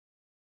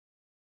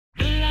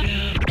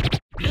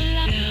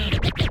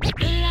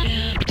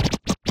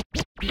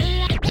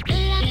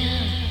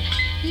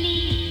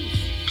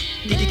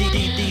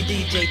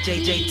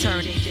JJ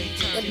Turner.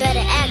 You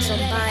better act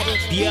somebody.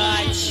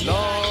 Biatch.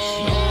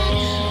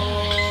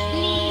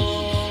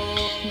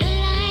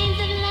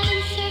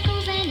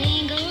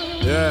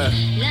 Yeah.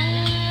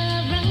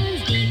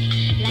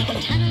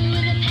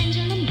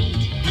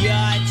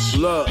 Biatch.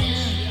 Look,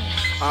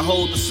 I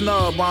hold the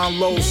snub, I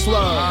unload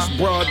slugs.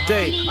 Broad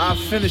day, I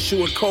finish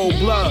you in cold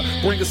blood.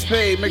 Bring a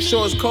spade, make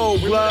sure it's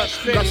cold blood.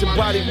 Got your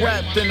body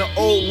wrapped in an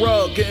old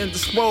rug, getting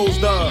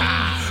disposed of.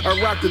 I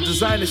rock the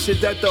designer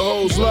shit that the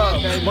hoes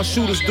love. My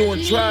shooters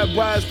doing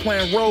drive-bys,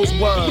 playing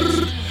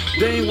rosebuds.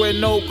 They ain't wear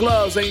no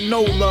gloves, ain't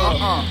no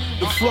love.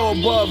 The floor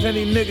above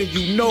any nigga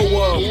you know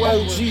of.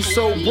 OG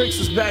sold bricks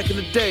is back in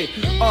the day.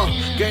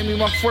 Gave me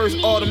my first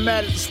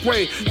automatic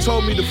spray.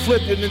 Told me to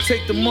flip it and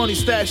take the money,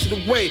 stash it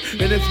away.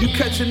 And if you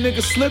catch a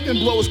nigga slipping,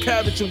 blow his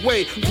cabbage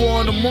away.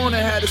 4 in the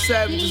morning, had the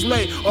savages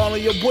lay. All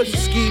of your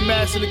bushes, ski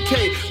mask and a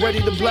K,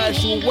 ready to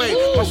blast you away.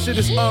 My shit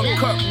is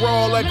uncut,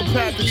 raw like a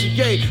package of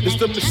yay. It's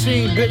the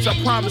machine, bitch, I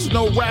promise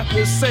no rapper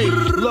is safe.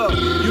 Look,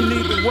 you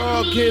need the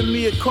raw, give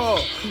me a call.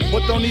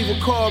 But don't even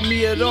call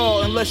me at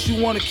all unless you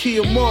want to key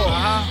or more.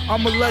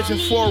 I'm a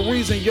legend for a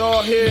reason,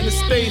 y'all here in the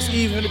States,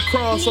 even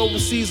across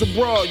overseas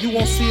abroad. You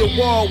won't see a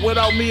wall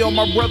without me on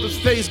my brother's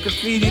face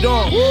graffitied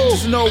on.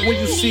 Just know when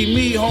you see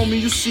me,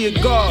 homie, you see a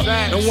god.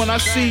 And when I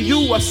see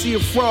you, I see a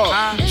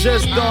fraud.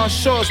 Just Don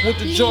shorts with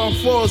the Jordan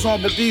 4s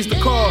on, but these the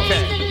cars.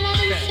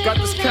 Got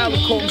this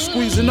calico, I'm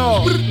squeezing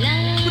off.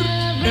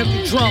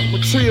 Empty drum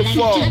with tree of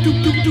fall.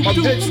 My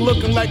bitch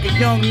looking like a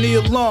young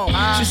Neil Long.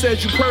 She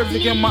said you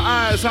perfect in my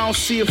eyes, I don't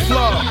see a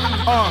flaw.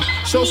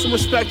 Show some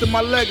respect to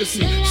my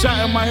legacy. Shot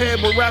in my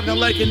head but rapping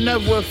like it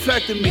never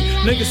affected me.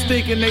 Niggas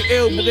thinking they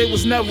ill but they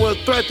was never a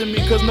threat to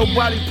me. Cause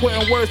nobody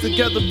putting words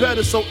together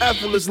better so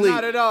effortlessly.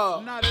 Not at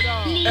all.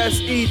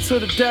 SE to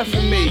the death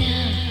of me.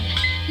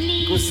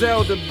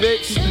 Griselda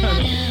bitch.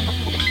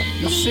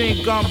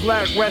 Machine Gun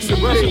Black, rest in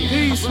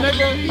peace,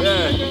 nigga.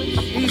 Yeah.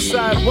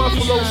 Eastside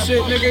Buffalo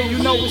shit, nigga. You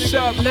know what's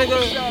up, nigga.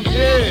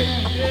 Yeah.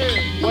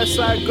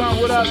 Westside Gun,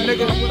 what up,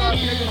 nigga?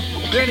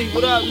 Benny,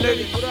 what up,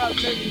 nigga?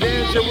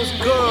 Danger, what's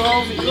good,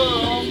 homie?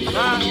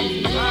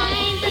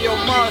 Hey, yo,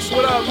 Mars,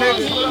 what up,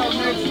 nigga?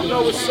 You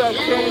know what's up,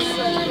 King?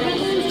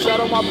 Shout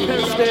out my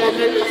pimps there,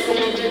 nigga.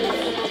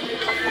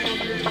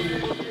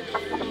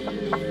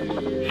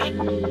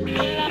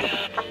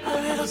 A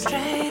little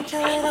strange,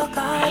 a little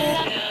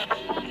guarded.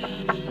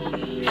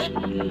 A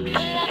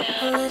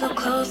little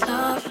closed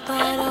off,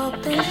 but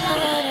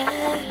open-hearted.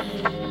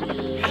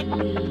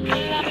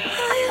 I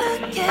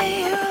look at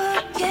you,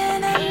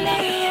 looking at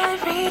me. I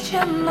read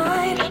your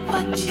mind,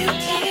 what you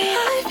keep. I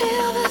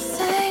feel the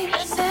same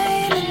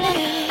in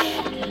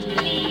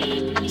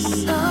me.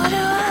 So do I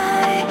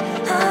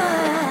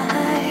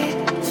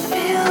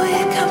feel where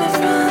you're coming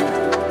from.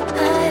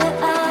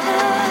 I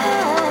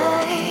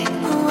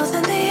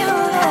wasn't the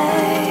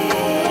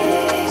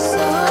only.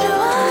 So do I.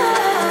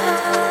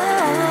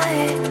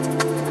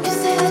 You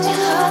say that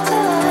you're hard to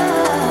love.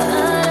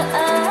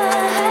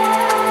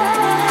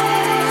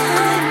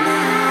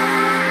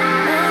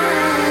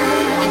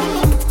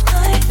 I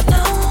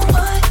know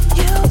what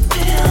you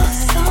feel,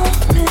 so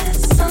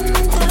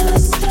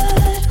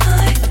misunderstood. I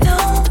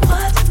know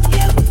what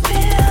you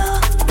feel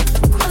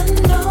when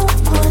no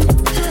one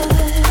could.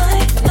 I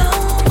know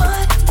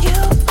what you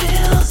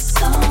feel,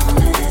 so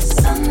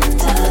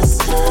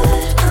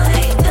misunderstood. I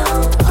know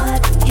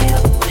what you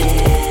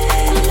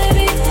feel.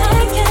 Maybe I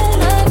can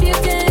love you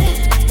good.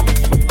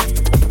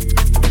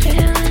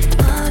 Feeling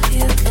love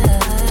you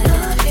good.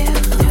 Love you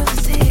through the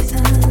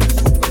seasons.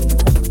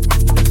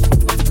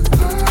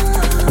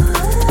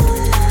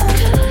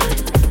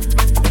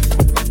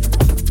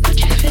 What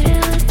you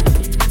feeling?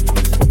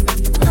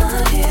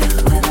 Love you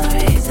with a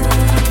reason.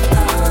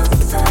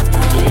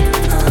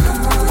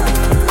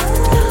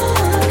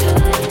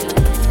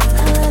 A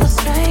little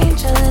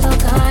strange, a little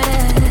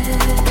guarded.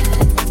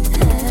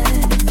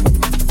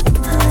 A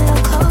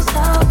little closed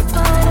up,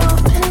 but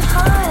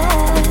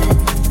open-hearted.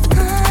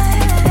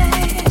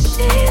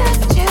 She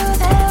left you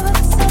there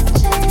with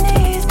such an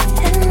ease.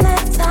 In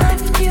that time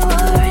you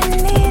were in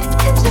need.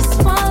 It's just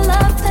one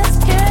love that's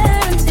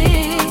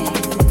guaranteed.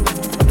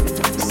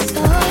 So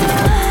do I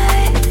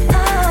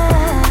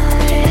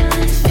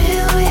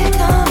feel where you're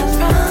coming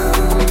from.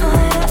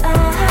 I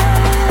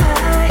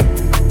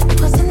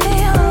wasn't the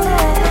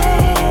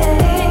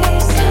only.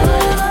 So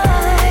do I.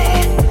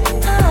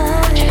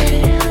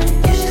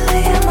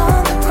 Usually I'm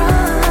on the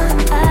run.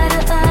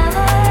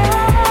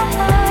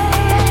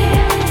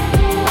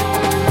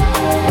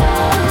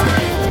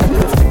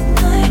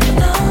 I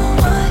know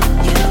what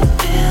you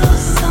feel,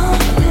 so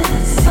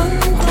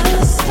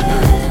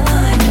misunderstood. I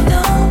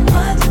know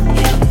what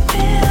you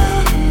feel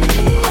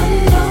when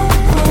no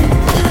one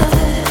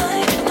could. I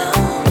know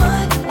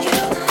what you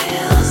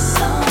feel,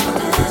 so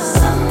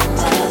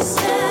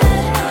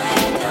misunderstood. I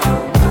know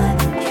what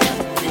you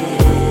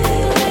feel.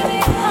 Maybe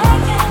I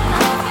can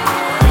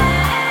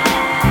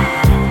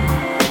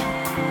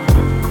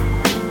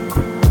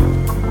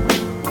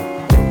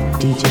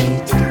DJ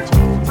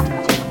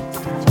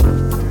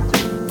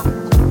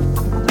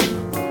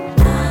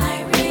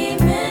I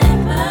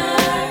remember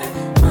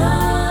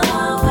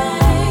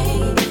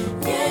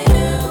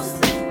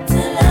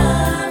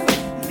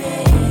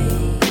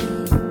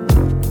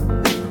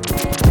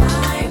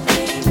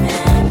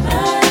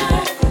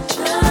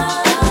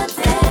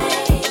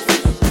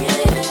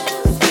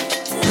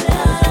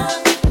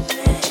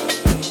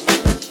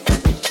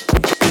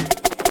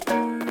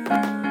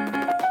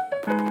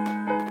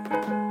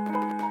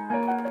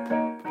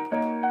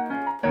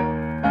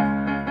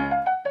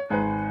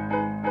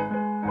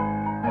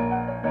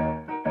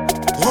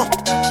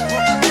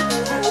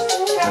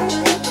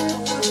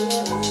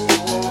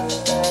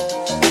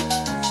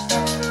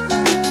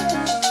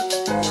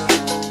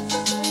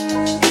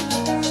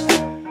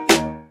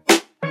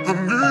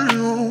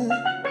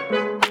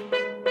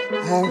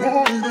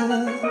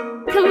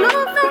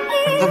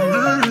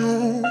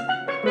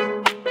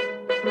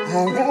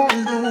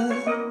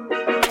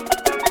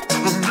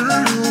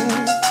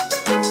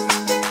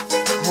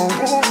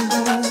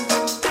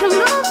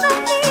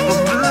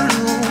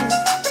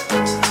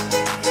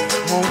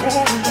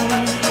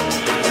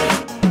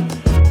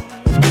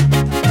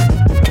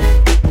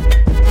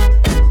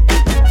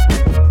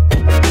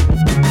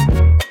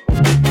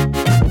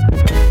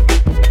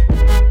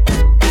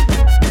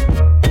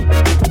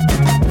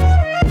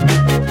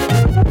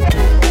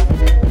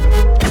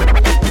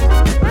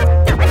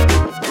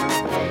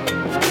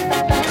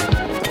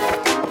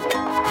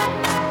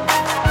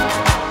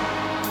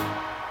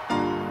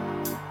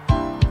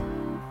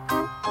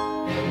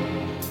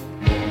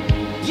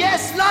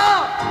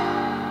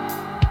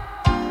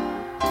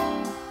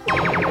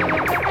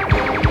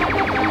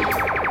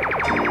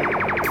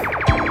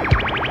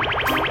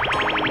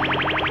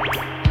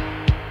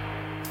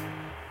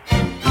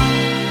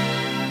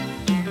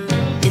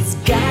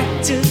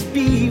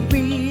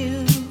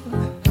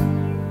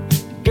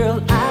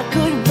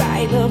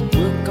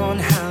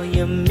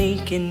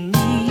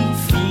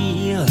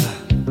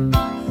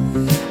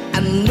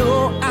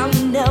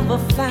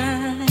never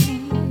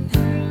find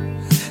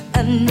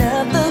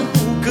another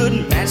who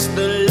could match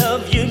the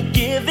love you're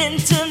giving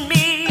to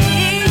me.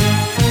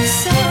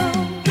 So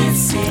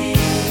this is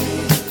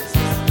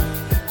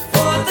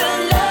for the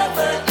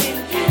lover in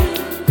you.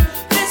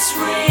 This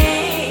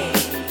ring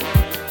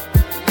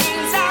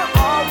means I'll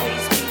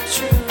always be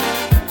true.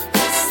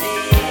 This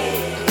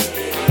is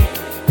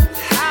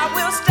I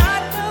will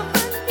start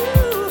loving you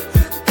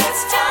this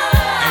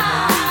time.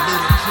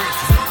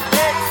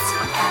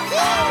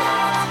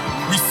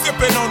 We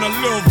sipping on a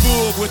little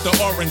Vug with the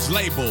orange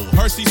label.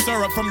 Hershey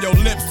syrup from your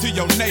lips to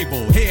your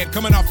navel. Head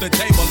coming off the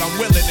table, I'm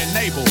willing and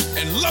able.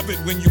 And love it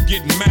when you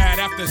get mad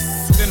after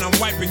then I'm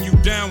wiping you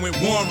down with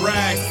warm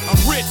rags.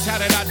 I'm rich, how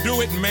did I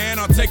do it, man?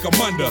 I'll take 'em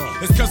under.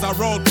 It's cause I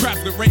rolled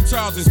craps with Ray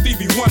Charles and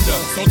Stevie Wonder.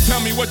 So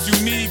tell me what you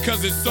need,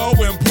 cause it's so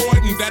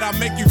important that I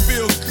make you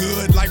feel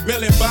good like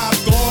Billy Bob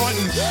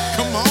Thornton.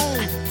 Come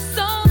on.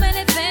 So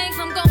many things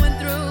I'm going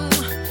through,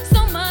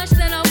 so much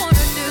that I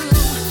wanna do.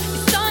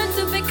 It's starting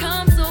to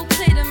become so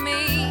clear to me.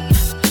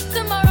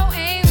 Tomorrow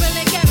ain't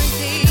really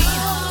guaranteed.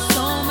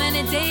 So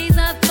many days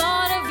I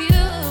thought of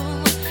you.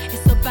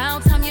 It's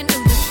about time you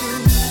knew the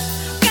truth.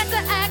 Got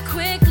to act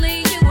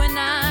quickly, you and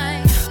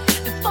I,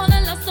 and fall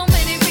in love so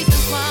many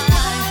reasons why.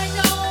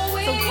 So why don't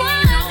we fall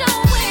in love?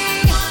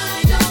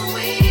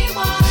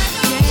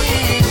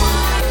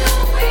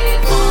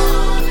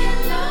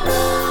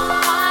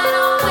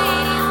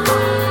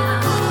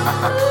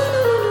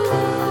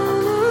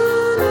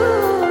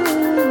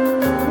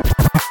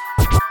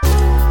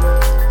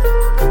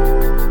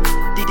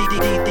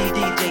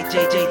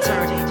 DJ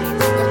Turn. You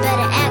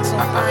better act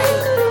somebody.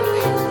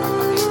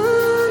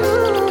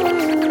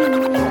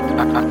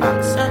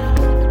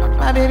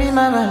 My baby,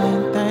 my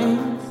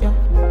Valentine. Yo.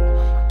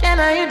 Can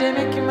I hear them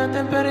making my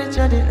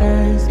temperature the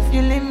rise? If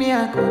you leave me,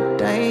 I could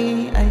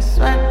die. I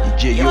swear.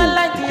 You are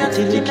like the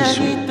oxygen I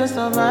need to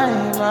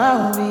survive.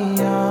 I'll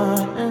be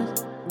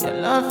honest. Your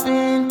love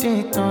ain't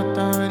it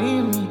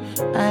totally me.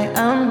 I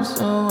am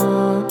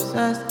so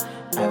obsessed.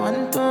 I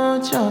want to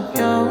chop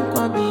your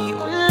kwabi.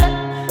 Ule,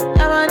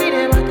 I want it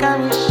ever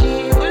come she.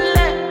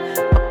 Ule,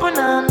 open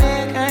up,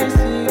 make I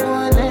see.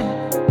 Ule,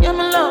 you're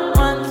my love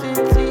one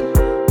city.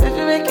 If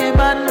you make a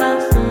bad man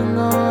sing,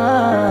 go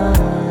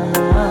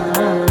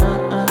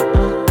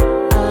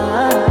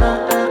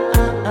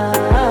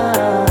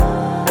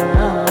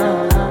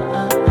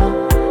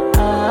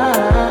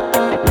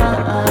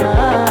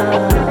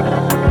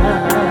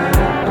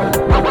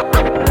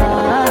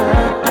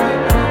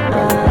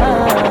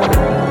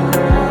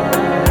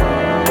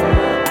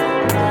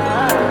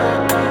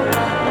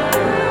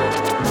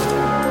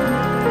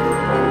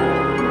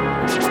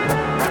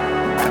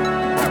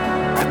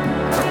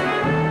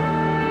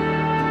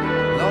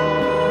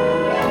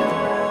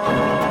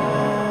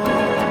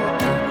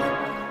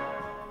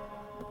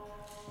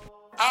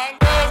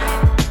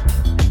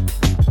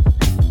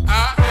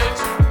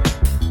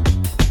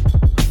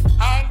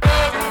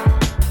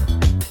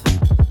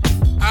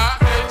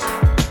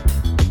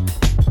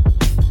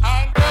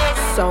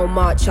so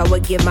much, I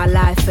would give my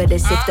life for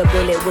this. If the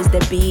bullet was the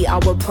beat, I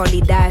would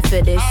probably die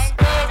for this.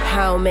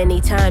 How many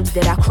times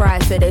did I cry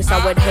for this? I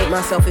would hate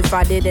myself if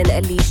I didn't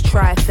at least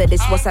try for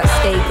this. What's at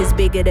stake is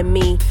bigger than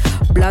me.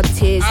 Blood,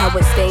 tears, how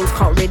it stains,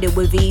 can't rid it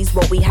with ease.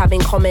 What we have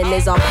in common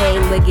is our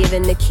pain. We're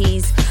given the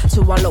keys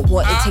to unlock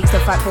what it takes to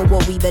fight for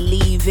what we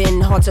believe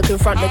in. Hard to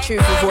confront the truth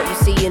of what you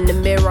see in the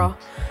mirror.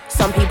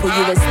 Some people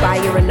you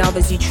inspire and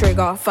others you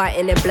trigger.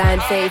 Fighting in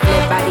blind faith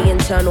led by the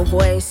internal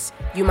voice.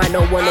 You might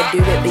not want to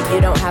do it, but you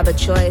don't have a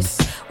choice.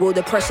 Will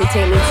the pressure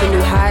take me to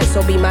new heights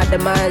or be my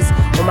demise?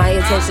 Will my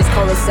intentions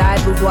coincide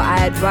with what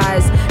I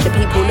advise? The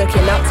people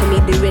looking up to me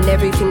doing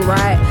everything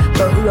right,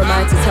 but who am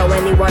I to tell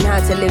anyone how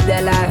to live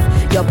their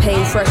life? Your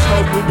pain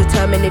threshold will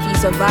determine if you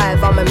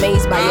survive. I'm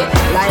amazed by it,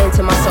 lying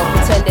to myself,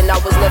 pretending I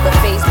was never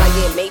faced by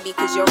it. Maybe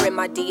cause you're in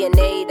my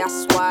DNA,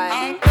 that's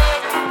why.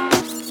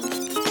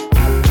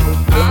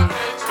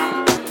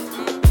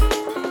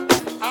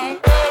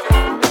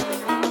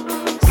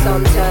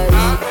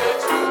 Sometimes,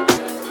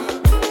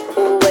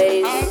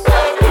 always,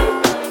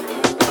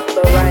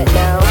 but right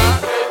now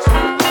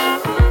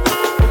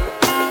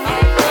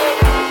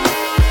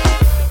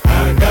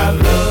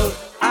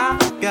I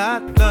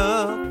got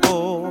love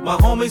for my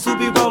homies who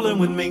be rolling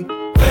with me.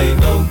 Play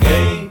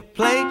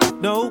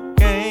no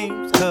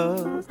games,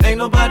 cause ain't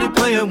nobody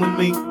playing with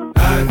me.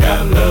 I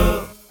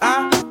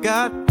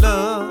got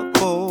love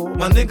for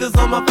my niggas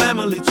on my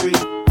family tree.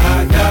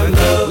 I got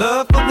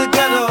love for the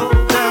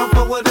ghetto, down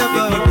for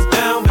whatever. If you was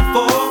down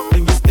before,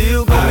 then you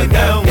still gon' be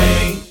down with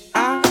me.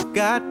 I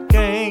got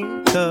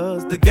game,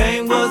 cause the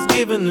game was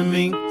given to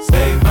me.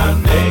 Say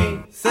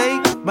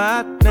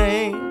my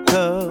name,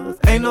 cause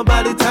ain't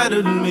nobody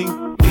tighter than me.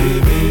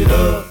 Give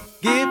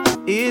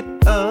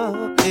it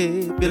up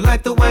if you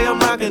like the way I'm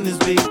rocking this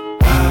beat.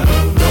 I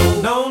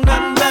don't know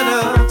nothing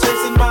better,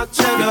 chasing my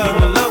cheddar.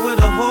 You in love with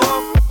a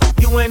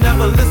whore, you ain't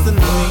never listen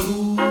to me.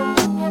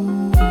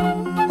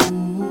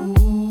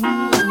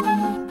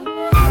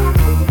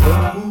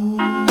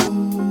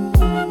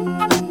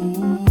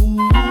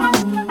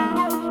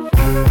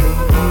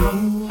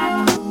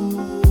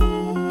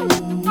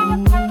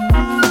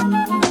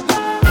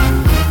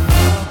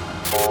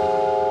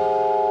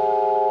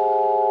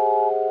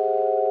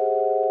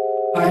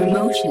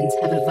 emotions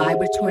have a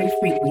vibratory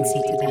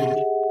frequency to them.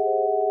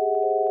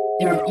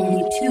 There are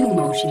only two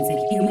emotions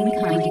that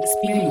humankind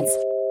experience: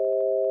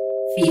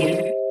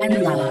 fear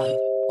and love,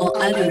 while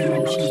other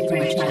emotions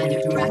branch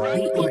either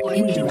directly or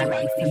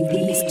indirectly from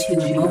these two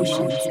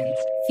emotions.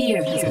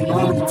 Fear has a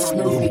long and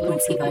slow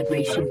frequency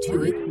vibration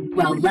to it,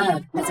 while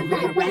love has a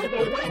very rapid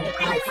and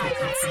high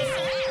frequency.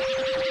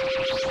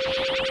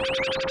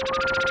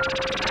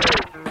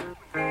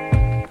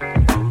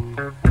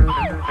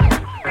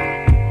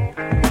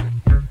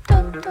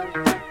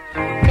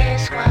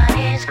 This one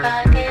is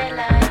for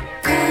daylight.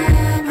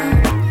 Come on,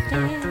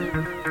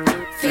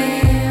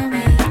 feel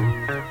me.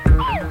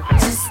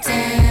 Just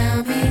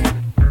tell me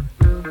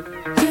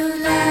you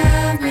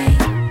love me.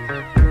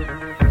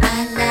 I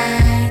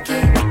like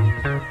it.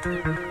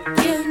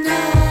 You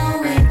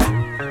know it.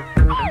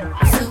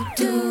 So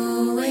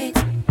do it.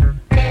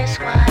 This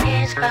one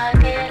is for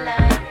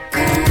daylight.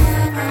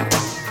 Come on,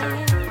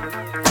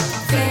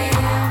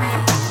 feel me.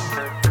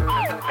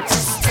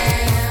 Just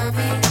tell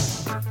me.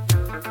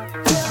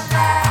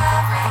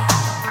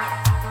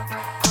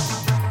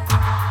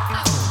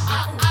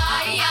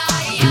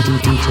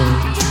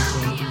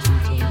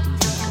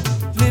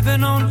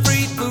 Living on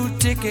free food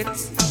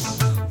tickets,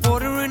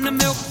 watering the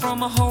milk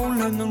from a hole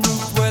in the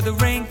roof where the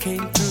rain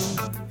came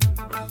through.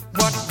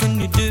 What can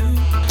you do?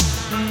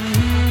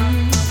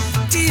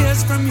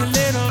 Tears from your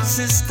little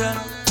sister,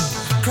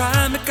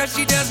 crying because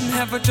she doesn't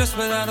have a dress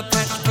without a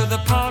patch for the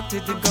party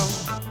to go.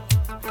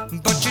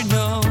 But you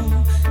know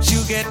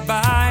she'll get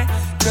by,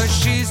 cause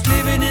she's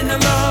living in the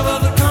love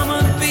of the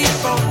common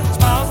people.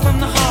 Smiles from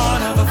the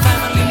heart of a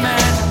family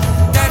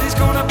man. Daddy's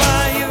gonna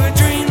buy you a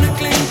dream to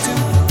cling to.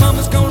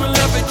 Mama's gonna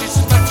love it just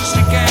as much as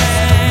she can.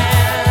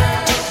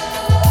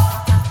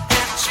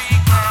 And she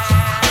can.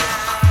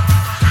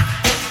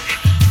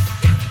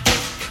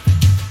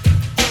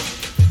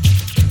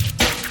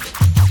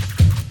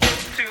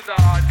 To the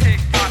hard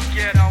TikTok,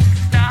 you don't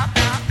stop.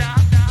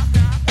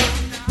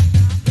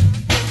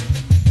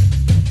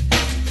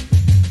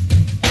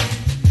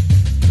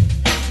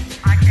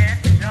 I can't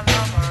be your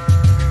lover.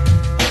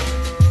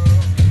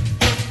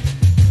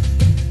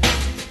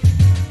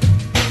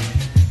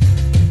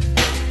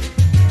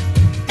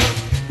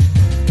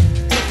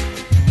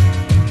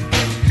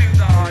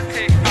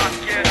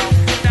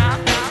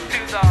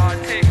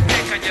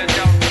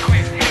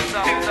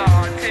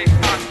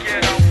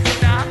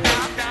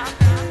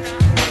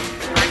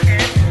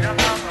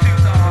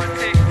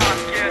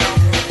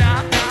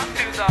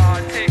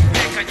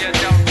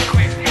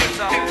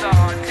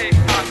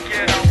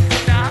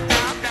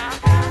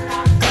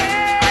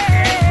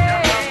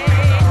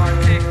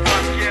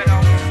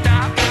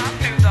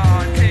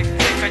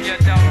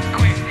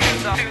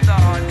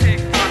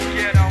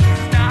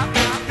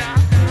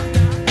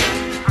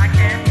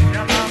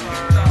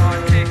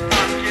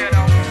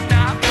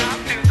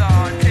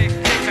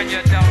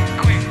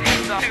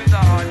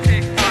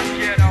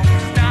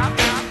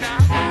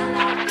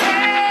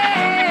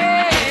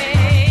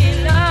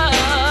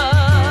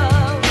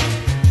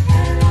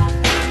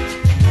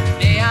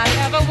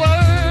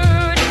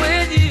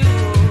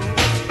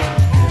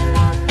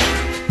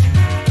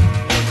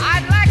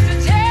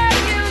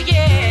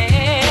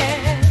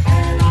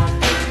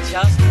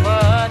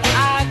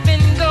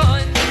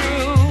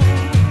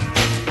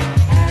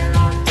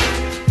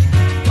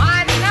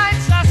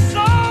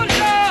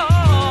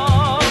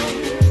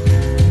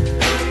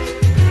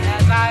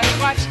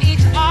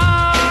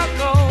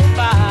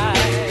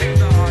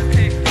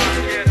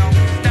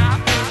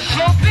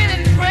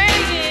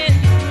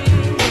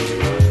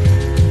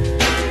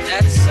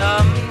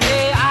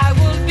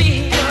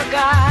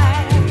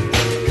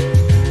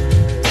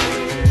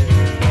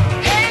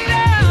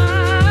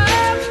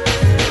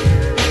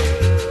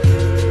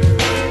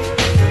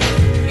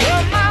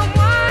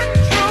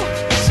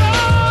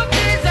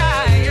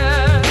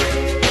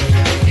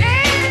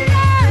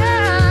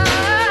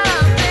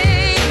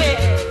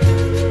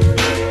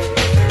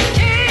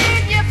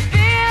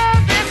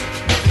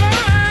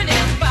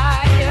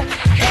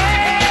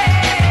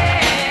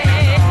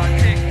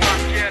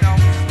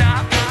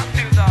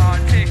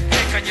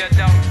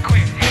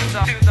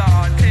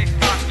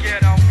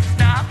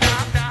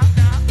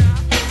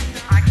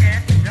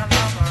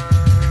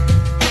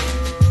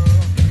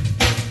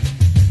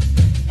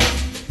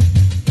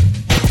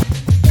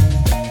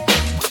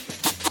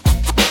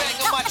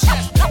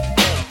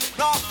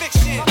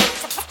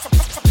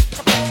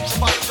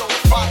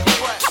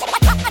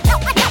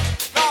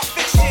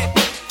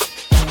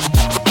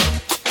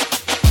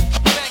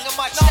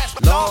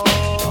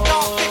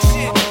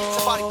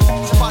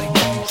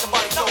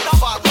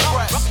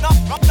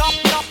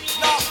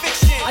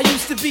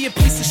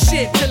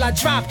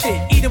 dropped it,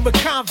 eating with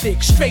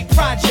convicts, straight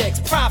projects,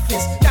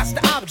 profits, that's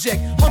the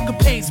object. Hunger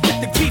pains, spit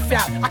the grief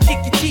out, I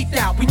kick your teeth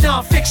out. We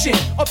non-fiction,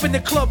 up in the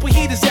club with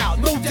heaters out,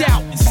 no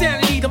doubt.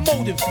 Insanity the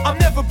motive, I'm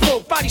never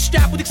broke, body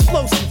strapped with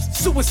explosives.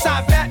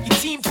 Suicide vat, your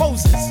team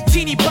poses.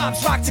 Teeny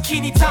pops, rock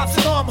zucchini tops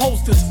and arm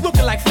holsters,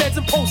 looking like feds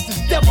and posters,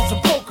 devils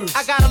and brokers.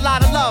 I got a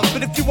lot of love,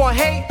 but if you want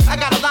hate? I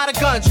got a lot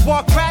of guns. You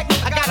want crack?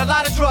 I got a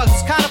lot of drugs.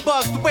 It's kind of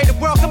bugs the way the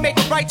world can make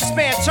a righteous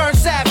man turn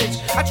savage.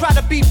 I try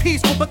to be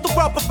peaceful, but the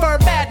world prefer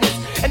madness.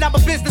 And I'm a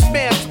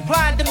businessman,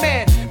 supply and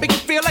demand. Make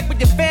you feel like when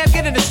your fam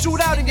get in a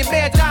shootout and your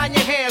man die in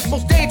your hands.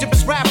 Most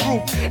dangerous rap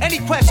group. Any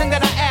question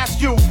that I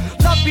ask you,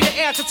 love be the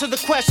answer to the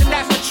question,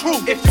 that's the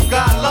truth. If you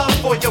got love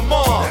for your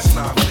mom, that's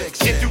not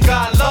fiction. If you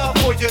got love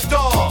for your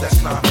dog,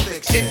 that's not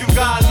fiction. If you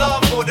got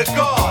love for the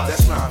God,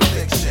 that's not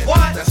fiction.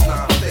 What? That's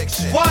not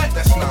fiction. What?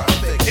 That's not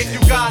fiction. If you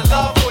got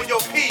love for your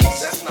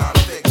peace, that's not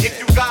fiction. If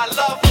you got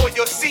love for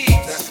your seeds,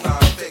 that's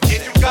not fiction.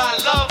 If you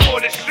got love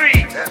for the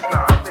street, that's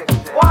not fiction.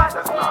 What?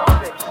 That's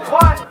not fiction.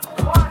 What?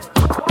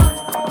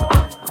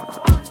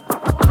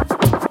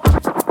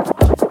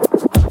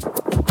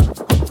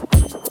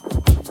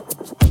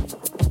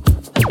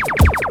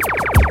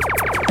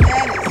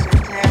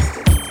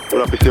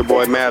 What up, it's your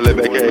boy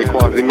Madlib, aka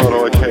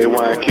Quasimodo, aka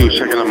YQ,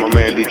 checking out my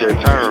man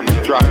DJ Term.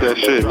 Drop that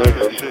shit,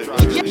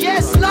 nigga.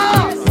 Yes,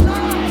 love!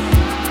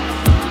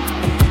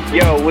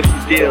 Yo, what's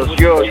the deal?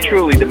 It's yours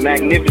truly, the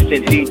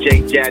magnificent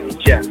DJ Jazzy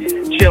Jeff.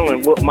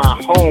 Chilling with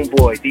my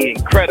homeboy, the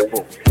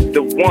incredible,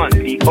 the one,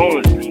 the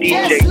only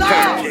DJ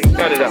Term.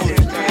 Cut it up.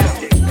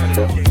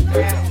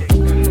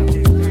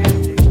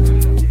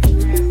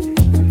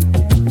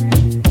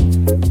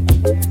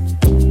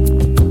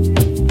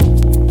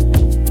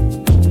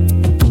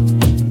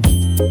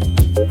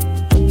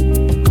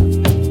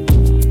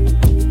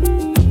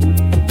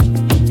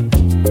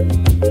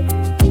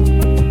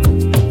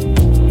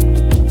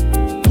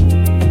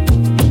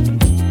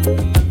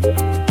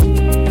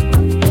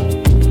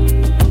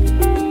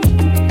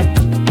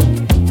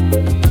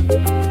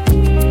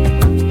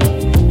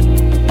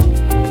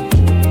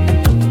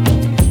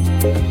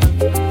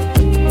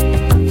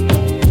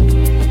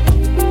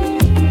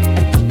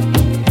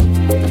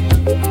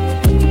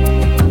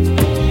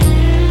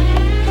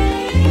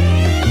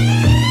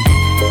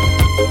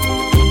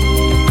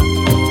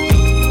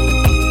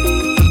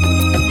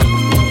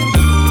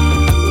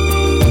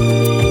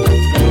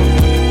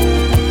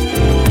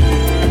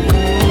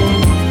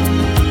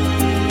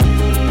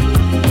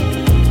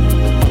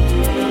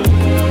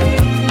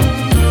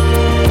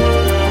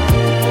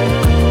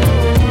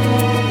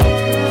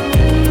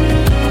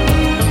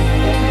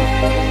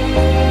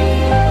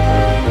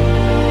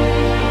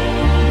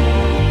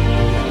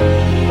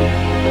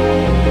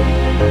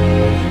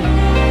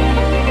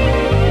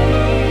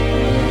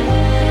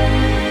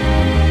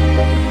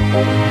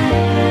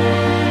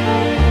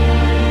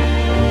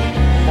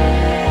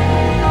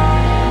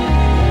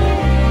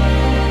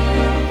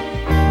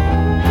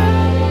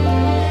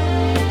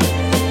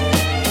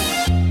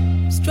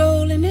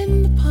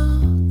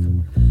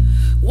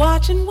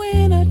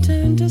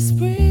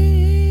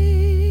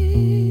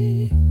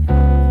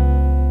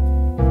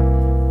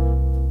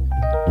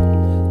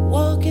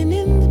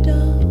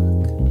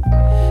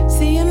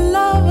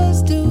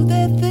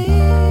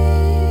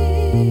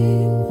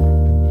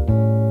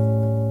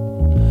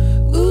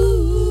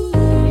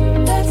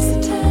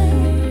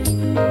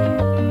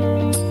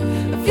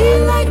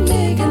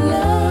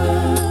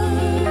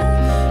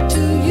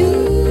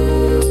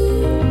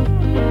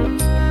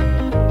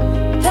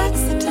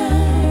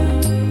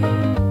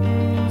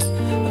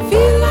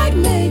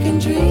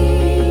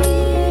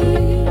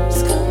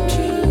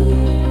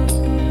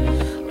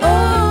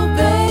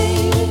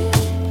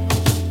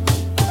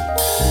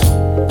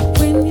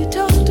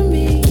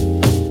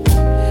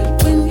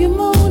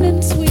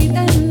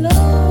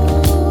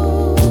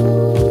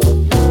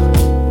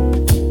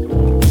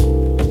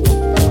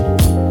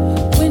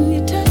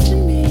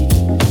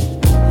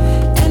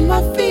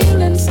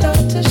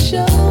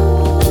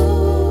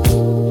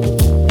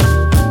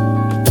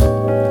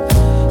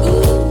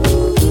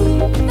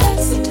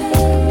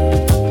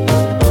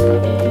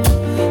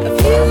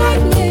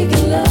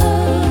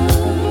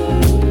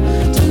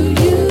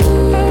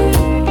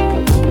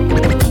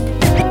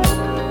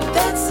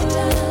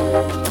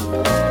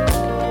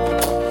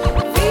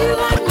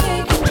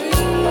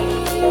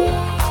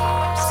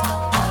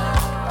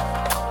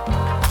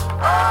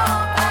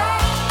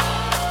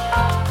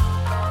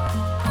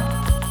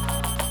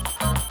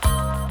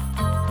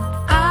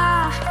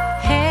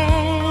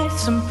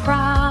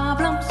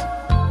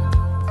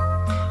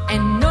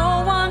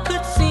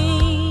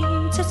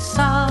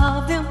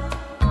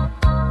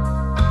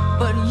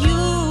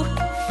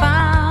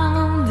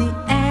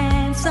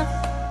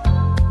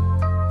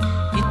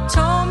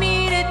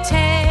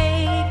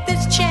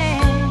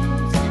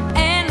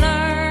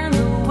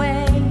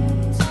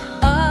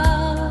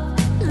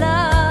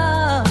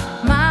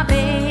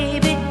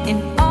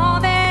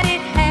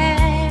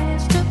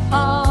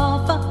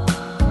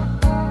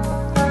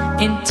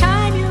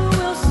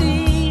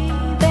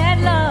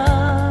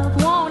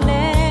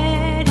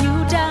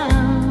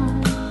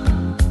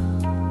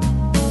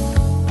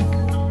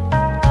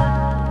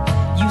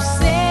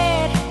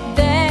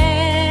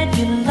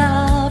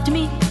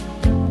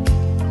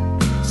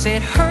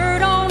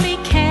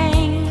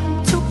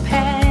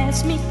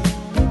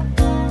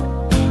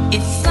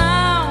 It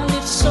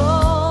sounded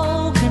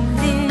so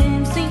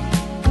convincing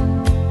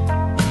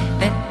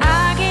that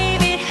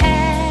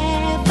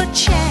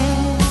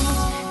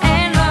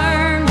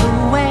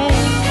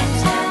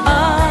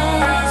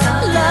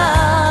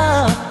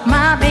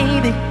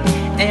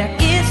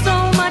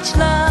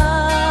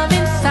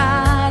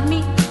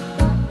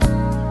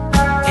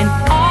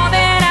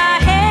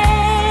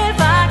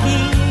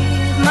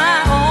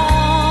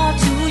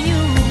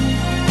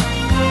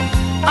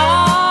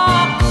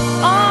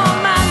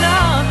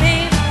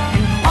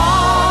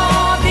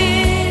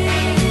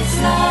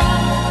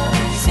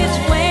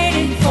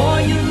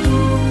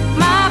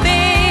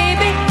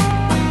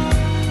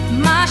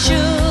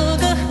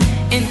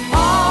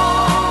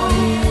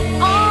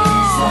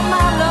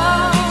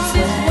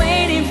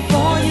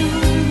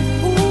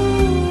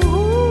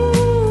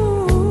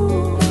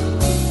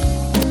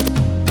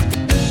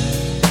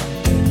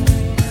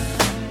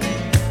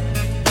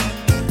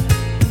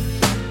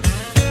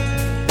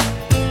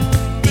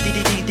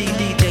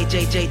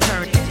DJ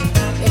Turn.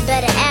 You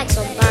better act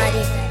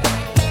somebody.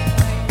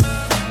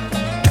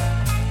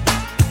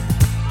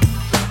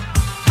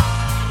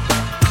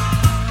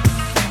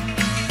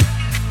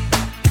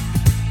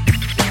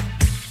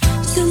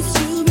 Since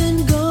you've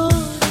been gone,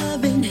 I've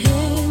been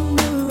hanging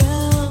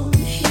around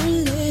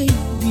here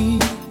lately.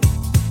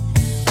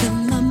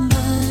 And my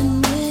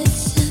mind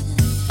is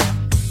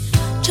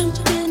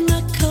jumped in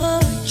my car,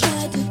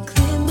 tried to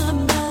clear my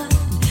mind,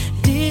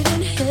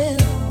 didn't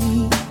help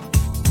me.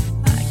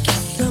 I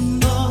guess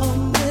I'm all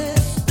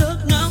messed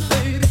up now,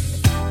 baby.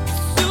 As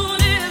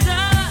soon as I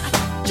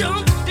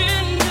jumped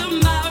into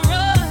my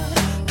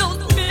ride,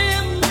 those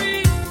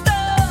memories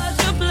start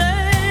to play.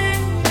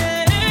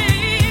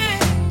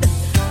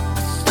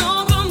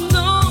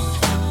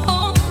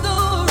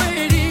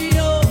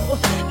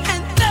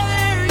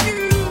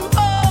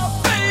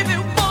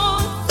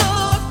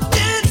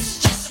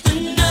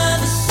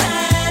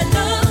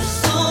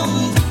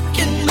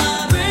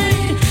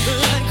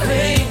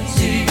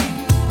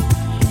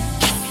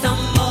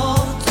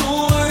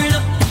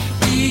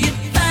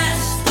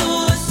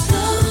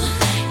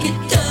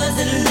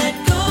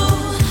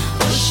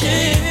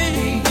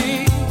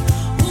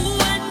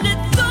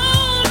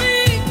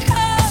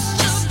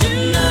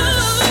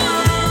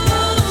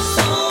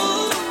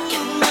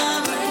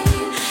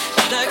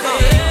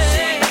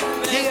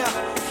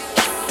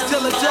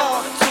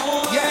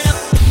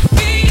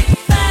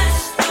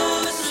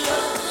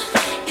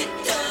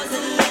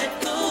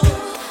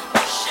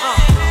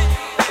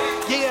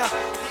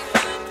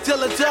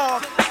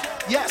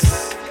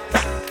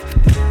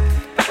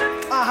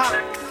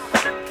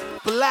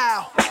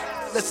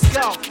 Let's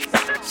go.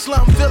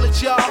 Slum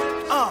Village, y'all.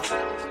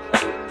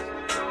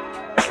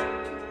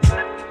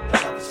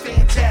 It's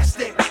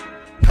fantastic.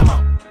 Come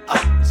on.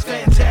 It's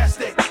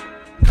fantastic.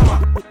 Come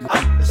on.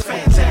 It's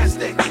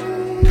fantastic.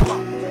 Come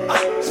on.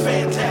 It's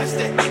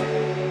fantastic.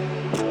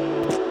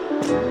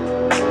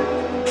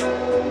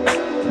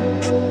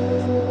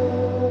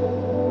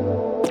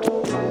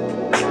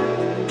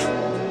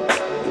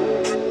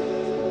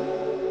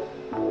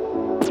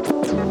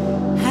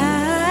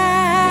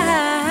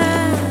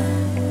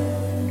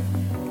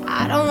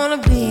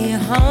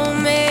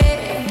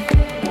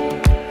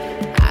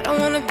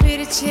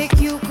 Chick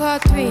you call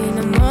 3 in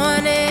the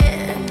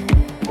morning.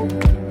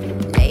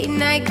 Late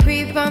night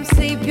creep, I'm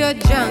sleep, you're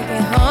drunk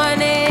and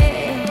horny.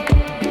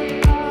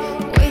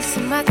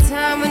 Wasting my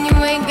time when you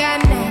ain't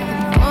got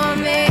nothing for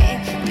me.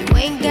 You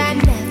ain't got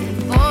nothing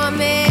for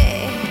me.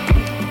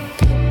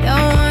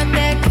 Don't want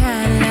that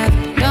kind of love.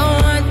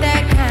 Don't want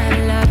that kind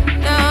of love.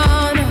 No,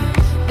 no.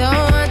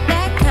 Don't want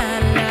that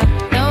kind of love.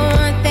 Don't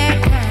want that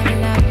kind of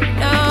love.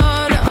 No,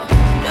 no.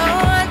 Don't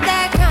want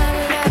that kind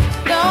of love.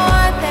 Don't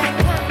want that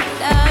kind of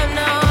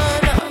love.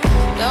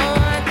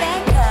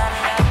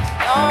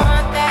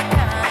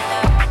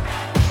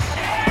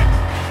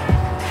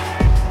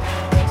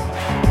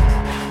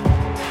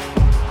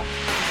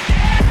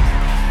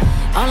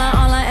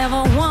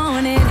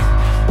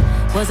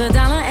 Was $1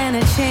 and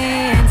a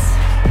chance.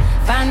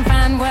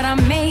 Find what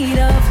I'm made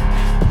of.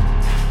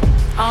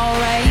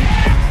 Alright.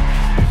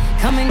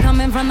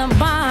 Coming from the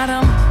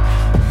bottom.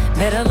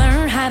 Better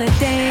learn how to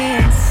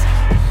dance.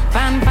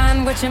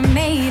 Find what you're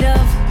made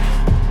of.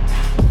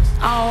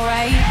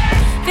 Alright.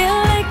 Feel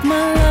like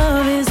my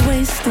love is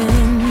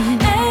wasting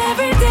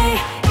every day,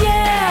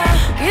 yeah.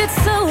 Get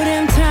so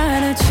damn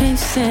tired of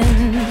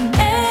chasing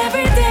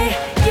every day,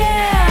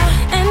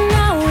 yeah. And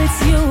now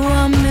it's you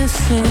I'm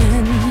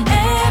missing.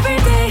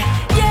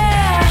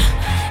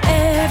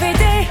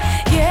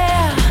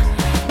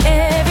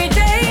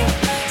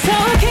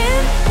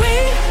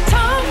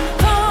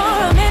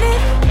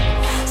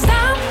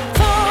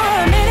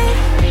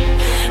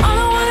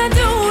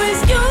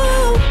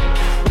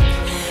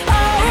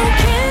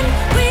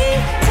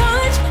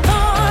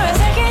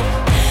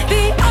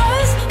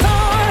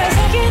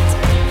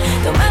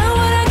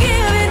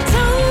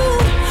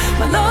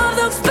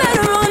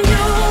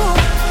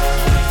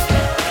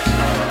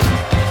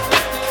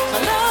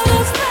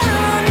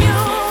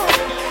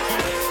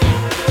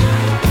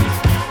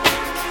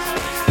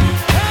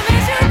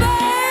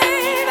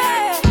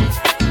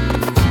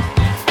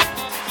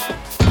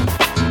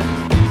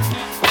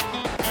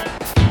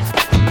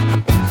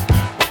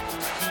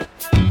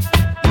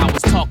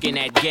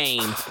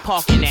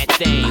 Parking that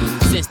thing.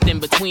 Since then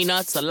between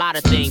us a lot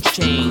of things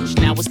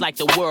changed. Now it's like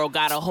the world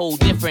got a whole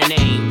different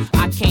name.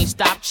 I can't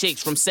stop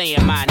chicks from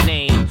saying my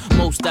name.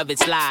 Most of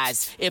it's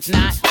lies. If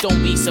not,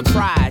 don't be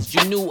surprised.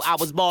 You knew I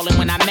was ballin'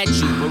 when I met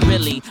you, but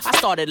really I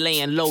started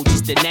laying low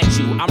just to net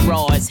you. I'm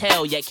raw as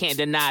hell, yet can't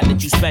deny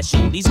that you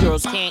special. These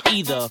girls can't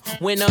either.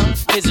 Winter,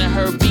 his and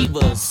her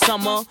Beavers.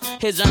 Summer,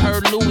 his and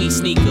her Louis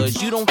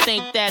sneakers. You don't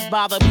think that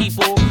bother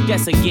people?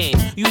 Guess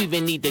again, you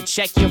even need to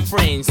check your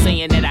friends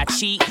saying that I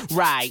cheat.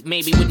 Right,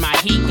 maybe with my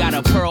heat, got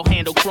a pearl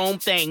handle chrome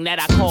thing that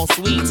I call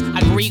sweets.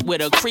 I greet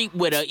with her, creep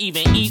with her,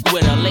 even eat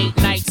with her. Late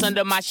nights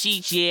under my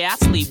sheets, yeah, I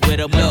sleep with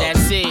her, but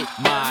that's it.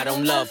 Ma, I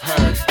don't love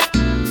her.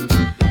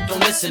 Don't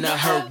listen to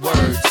her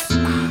words.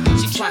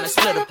 She tryna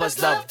split up us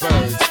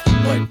lovebirds,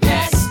 but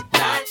that's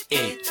not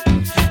it.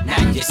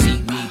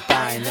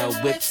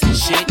 whips and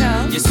shit?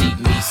 You see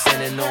me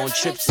sending on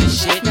trips and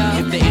shit?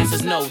 If the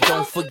answer's no,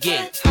 don't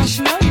forget. How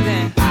should know you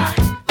then?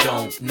 I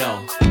don't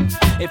know.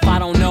 If I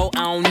don't know,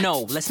 I don't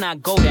know. Let's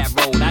not go that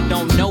road. I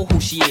don't know who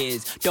she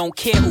is. Don't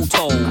care who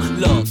told.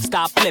 Look,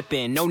 stop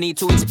flipping. No need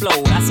to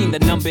explode. I seen the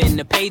number in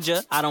the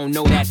pager. I don't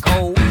know that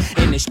code.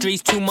 In the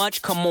streets too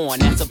much? Come on,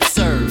 that's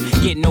absurd.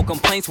 Get no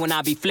complaints when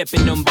I be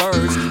flipping them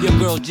birds. Your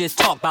girls just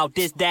talk about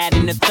this, that,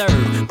 and the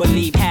third.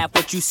 Believe half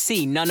what you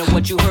see, none of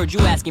what you heard.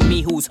 You asking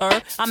me who's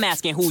her? I'm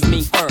asking who's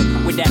me her.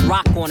 With that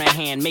rock on her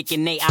hand,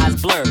 making they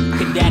eyes blur.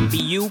 Could that be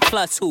you?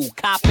 Plus who?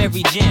 Cop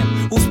every gem.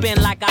 Who spin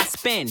like I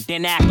spin?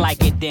 Then act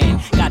like it then.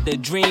 Got the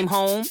dream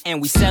home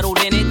and we settled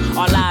in it.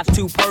 Our lives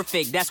too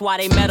perfect, that's why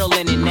they meddle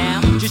in it now.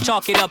 Just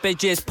chalk it up as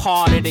just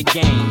part of the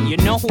game. You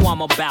know who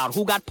I'm about,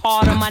 who got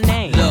part of my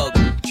name. Look,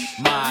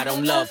 Ma, I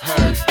don't love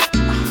her.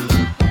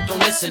 Don't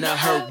listen to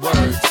her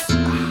words.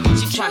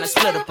 She tryna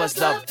split up us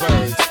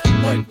lovebirds,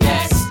 but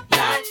that's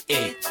not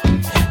it.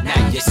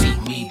 Now you see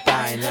me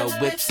buying her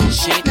whips and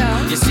shit.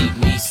 You see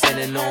me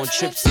sending on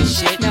trips and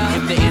shit.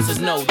 If the answer's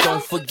no,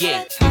 don't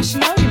forget. How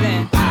should know you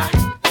then?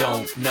 I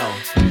don't know.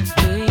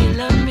 Do you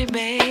love me,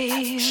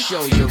 babe?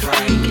 Show you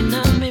right. Thinking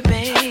of me,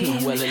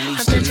 babe. Well, at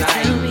least I bet you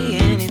tonight. tell me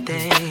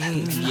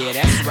anything. Yeah,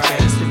 that's right.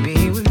 Just to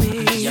be with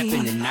me. Yup,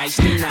 in the nice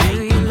tonight.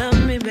 Do you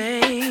love me,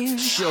 babe?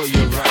 Show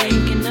you right.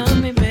 Thinking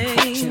of me,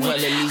 babe. Well, at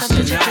least I bet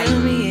you tonight. tell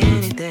me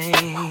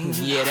anything.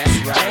 Yeah, that's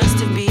right. Just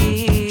to be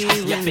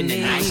Yup, with in the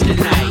me. nice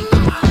tonight.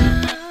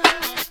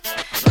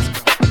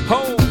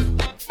 Ho,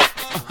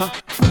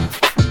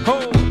 ho,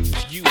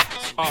 you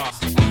are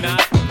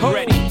not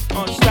ready.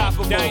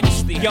 Unstoppable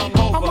dynasty, young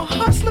Hova. I'm a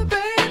hustler,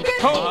 baby.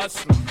 Ho,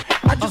 hustler.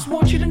 I just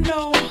want you to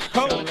know.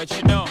 Ho, let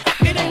you know.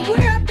 It ain't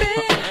where I've been.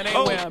 It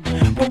ain't where I've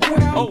been. But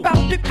where I'm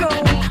about to go.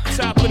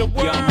 Top of the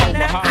world, young Hova.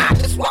 Now, I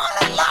just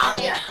wanna love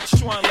you.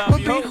 Just wanna love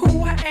you. But be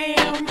who I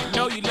am.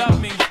 Know you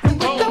love me. And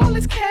with all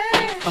this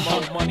cash.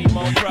 More money,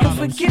 more problems.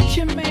 Don't forget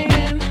your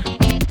man.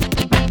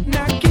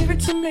 Now give it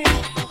to me.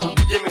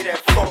 Give me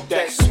that funk,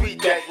 that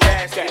sweet, that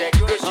nasty, that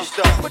gushy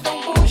stuff. But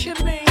don't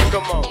bullshit me.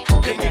 Come on,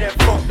 give me that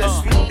funk, that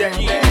sweet, that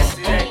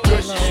nasty, that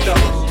gushy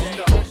stuff.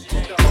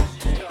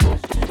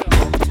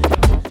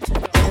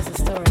 It's a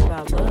story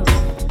about love.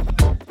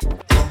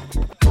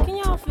 Can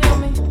y'all feel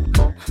me?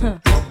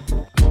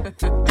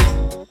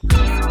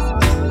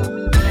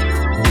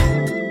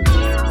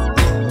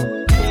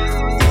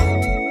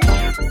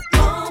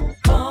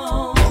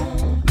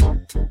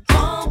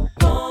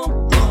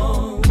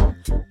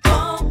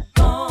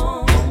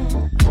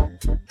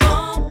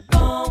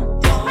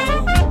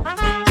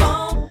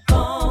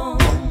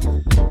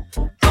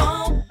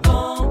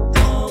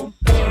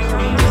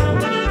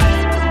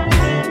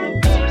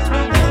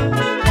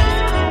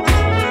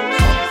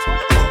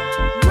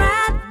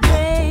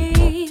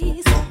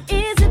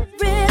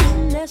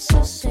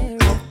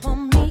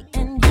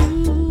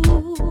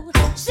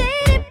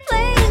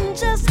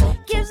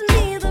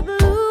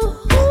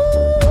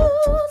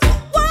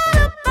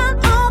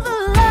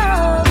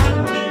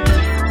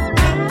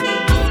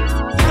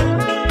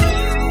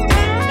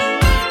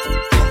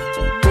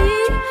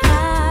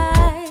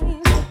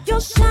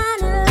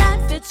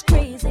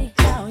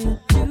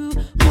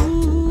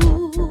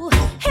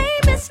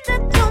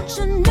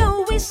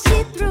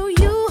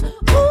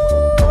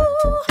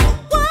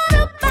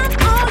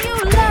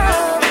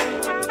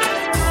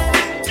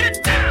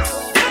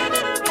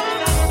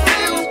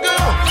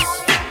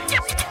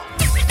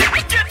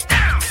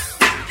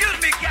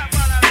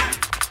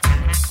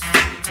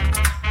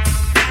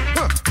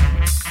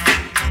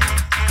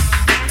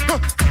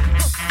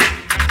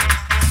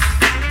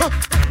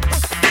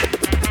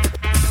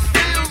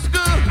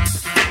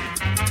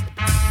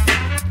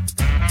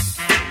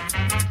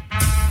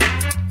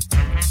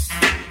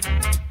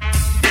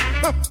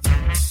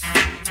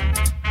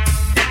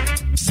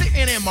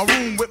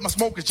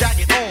 Smoker's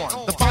jacket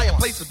on. The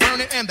fireplace is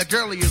burning and the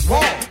girlie is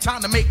warm.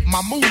 Time to make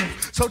my move,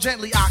 so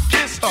gently I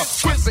kiss her,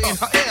 whisper in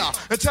her ear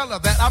and tell her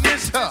that I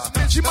miss her.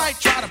 She might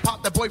try to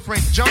pop that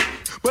boyfriend's junk,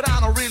 but I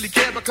don't really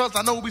care because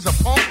I know he's a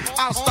punk.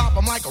 I'll stop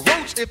him like a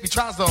roach if he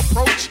tries to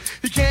approach.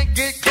 He can't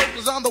get close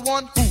cause I'm the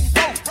one who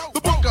wrote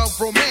the book of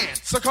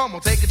romance. So come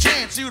on, take a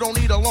chance. You don't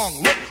need a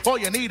long look, all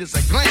you need is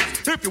a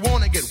glance. If you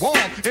wanna get warm,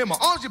 in my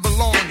arms you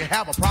belong. You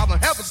have a problem,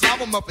 have a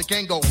solve 'em, nothing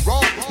can go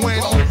wrong. When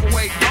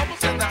overweight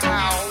lovers in the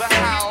house, the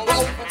house. The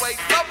overweight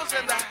lovers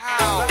in the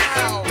house, the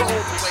house. The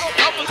overweight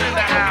lovers in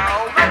the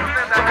house, the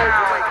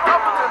overweight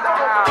lovers in the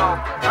house.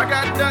 I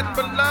got nothing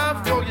but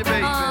love for you,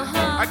 baby.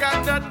 I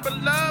got nothing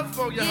but love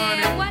for you,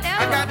 honey.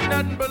 I got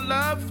nothing but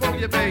love for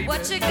you, baby.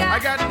 What you got? I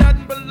got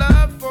nothing but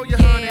love for you,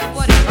 honey. I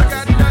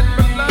got nothing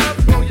but love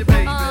for you,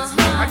 baby.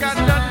 I got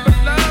nothing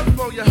but love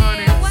for you,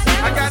 honey.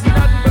 I got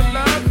nothing but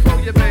love for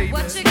you, baby.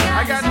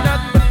 I got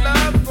nothing but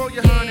love for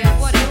you, honey.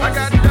 I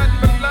got nothing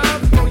but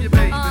love for you,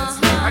 baby.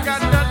 I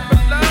got nothing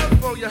but love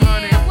for you,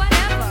 honey.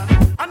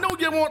 I know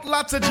you want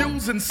lots of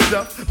Jews and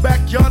stuff.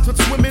 Backyards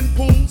with swimming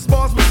pools,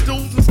 bars with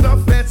stools and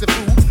stuff, fancy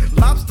foods,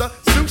 lobster,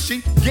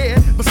 sushi, yeah,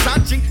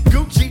 Versace,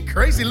 Gucci,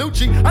 crazy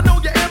Lucci. I know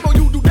your ammo,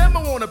 you do demo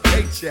on a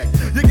paycheck.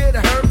 You get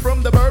a herb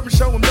from the barber shop.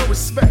 show him no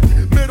respect.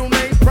 Middle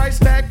name, price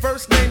tag,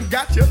 first name,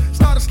 gotcha.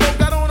 Started slow,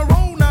 got on a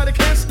roll, now they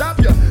can't stop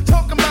ya.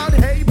 Talking about,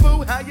 hey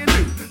boo, how you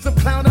do? Some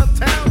clown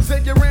uptown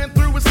said you ran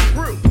through his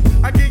crew.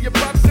 I give you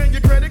props and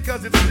your credit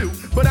cause it's due.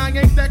 But I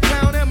ain't that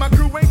clown and my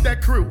crew ain't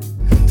that crew.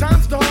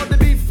 Time's too hard to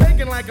be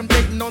faking like I'm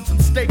dating on some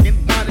staking.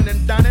 Whining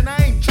and dining, I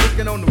ain't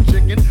tricking on no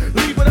chicken.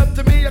 Leave it up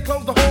to me, I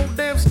close the whole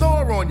damn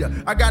store on ya.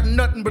 I got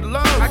nothing but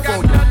love for you. I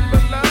got nothing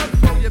but love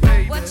for you,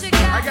 baby. What you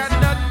got? I got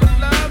nothing but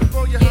love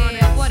for you, honey.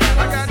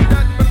 I got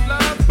nothing but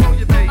love for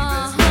you, baby.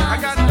 I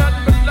got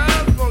nothing but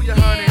love for you,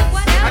 honey.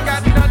 I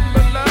got nothing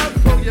but love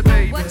for you,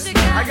 baby.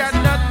 I got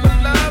nothing but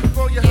love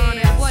for you,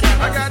 honey.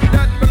 I got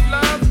nothing but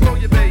love for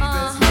you, baby.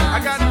 I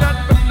got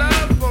nothing but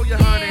love for you,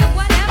 honey.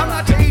 I'm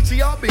not your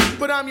H-E-R-B,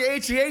 but I'm your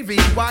H-E-A-V.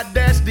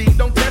 Y-D,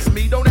 don't test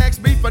me, don't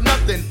ask me for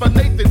nothing. For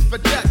Nathan's, for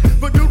Jack,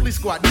 for Doodly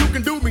Squad. You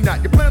can do me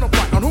not. You plan on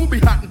plotting on who be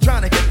hot and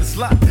trying to hit the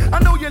slot. I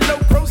know your low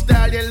pro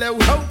style, your low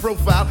ho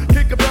profile.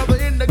 Kick a brother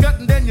in the gut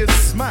and then you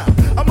smile.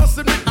 I must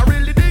admit, I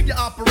really dig your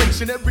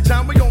operation. Every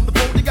time we on the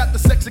phone, you got the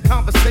sexy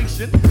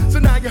conversation. So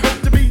now you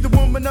hope to be the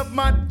woman of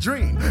my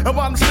dream. And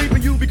while I'm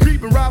sleeping, you be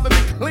creeping, robbing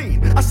me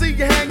clean. I see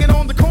you hanging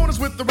on the corners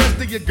with the rest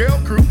of your girl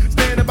crew.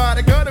 Standing by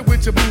the gutter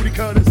with your booty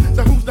cutters.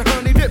 So who's the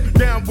honey dip?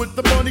 Down with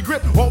the money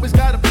grip. Always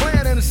got a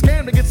plan and a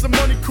scam to get some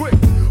money quick.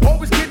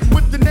 Always getting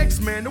with the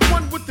next man, the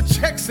one with the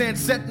checks and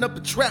setting up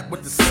the trap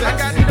with the sex. I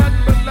got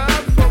nothing but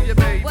love for you,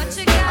 baby. What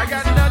you got? I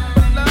got nothing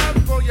but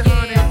love for you,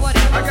 honey.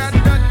 I got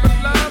nothing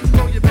but love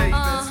for you, baby.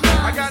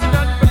 I got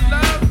nothing but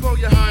love for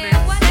you, honey.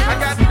 I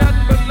got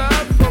nothing but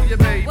love for you,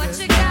 baby. What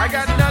you got? I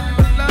got nothing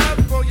but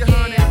love for you,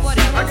 honey.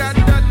 I got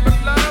nothing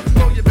but love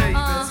for you, baby.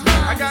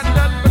 I got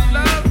nothing but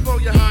love for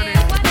you, honey.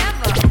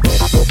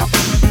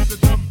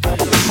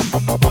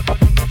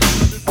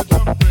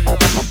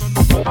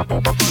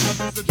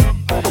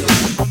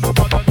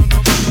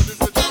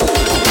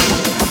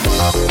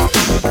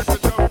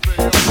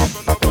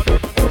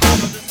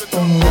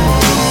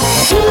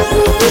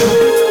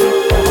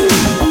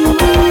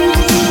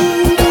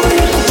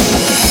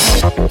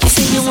 You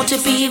say you want to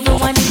be the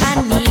one I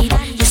need.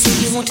 You say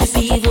you want to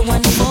be the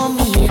one for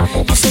me.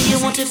 You say you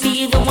want to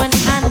be the one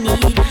I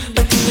need,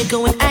 but then you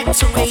go and act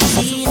so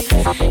crazy.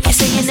 You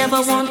say you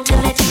never want to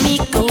let me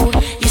go.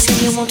 You say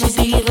you want to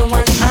be the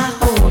one I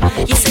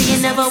hold. You say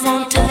you never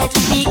want to let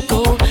me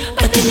go,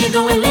 but then you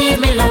go and leave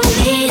me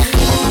lonely.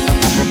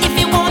 If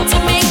you want to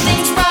make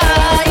things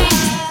right,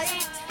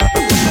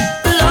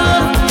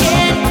 love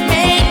can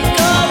make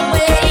a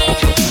way.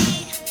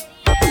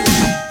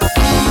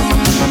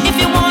 If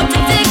you want to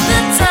take the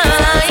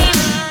time,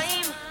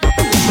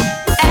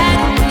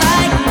 act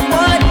like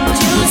what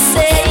you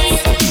say.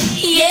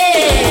 Yeah,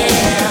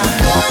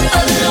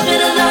 a little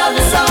bit of love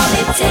is all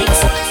it takes.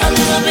 A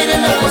little bit of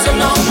love goes a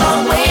long,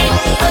 long way.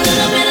 A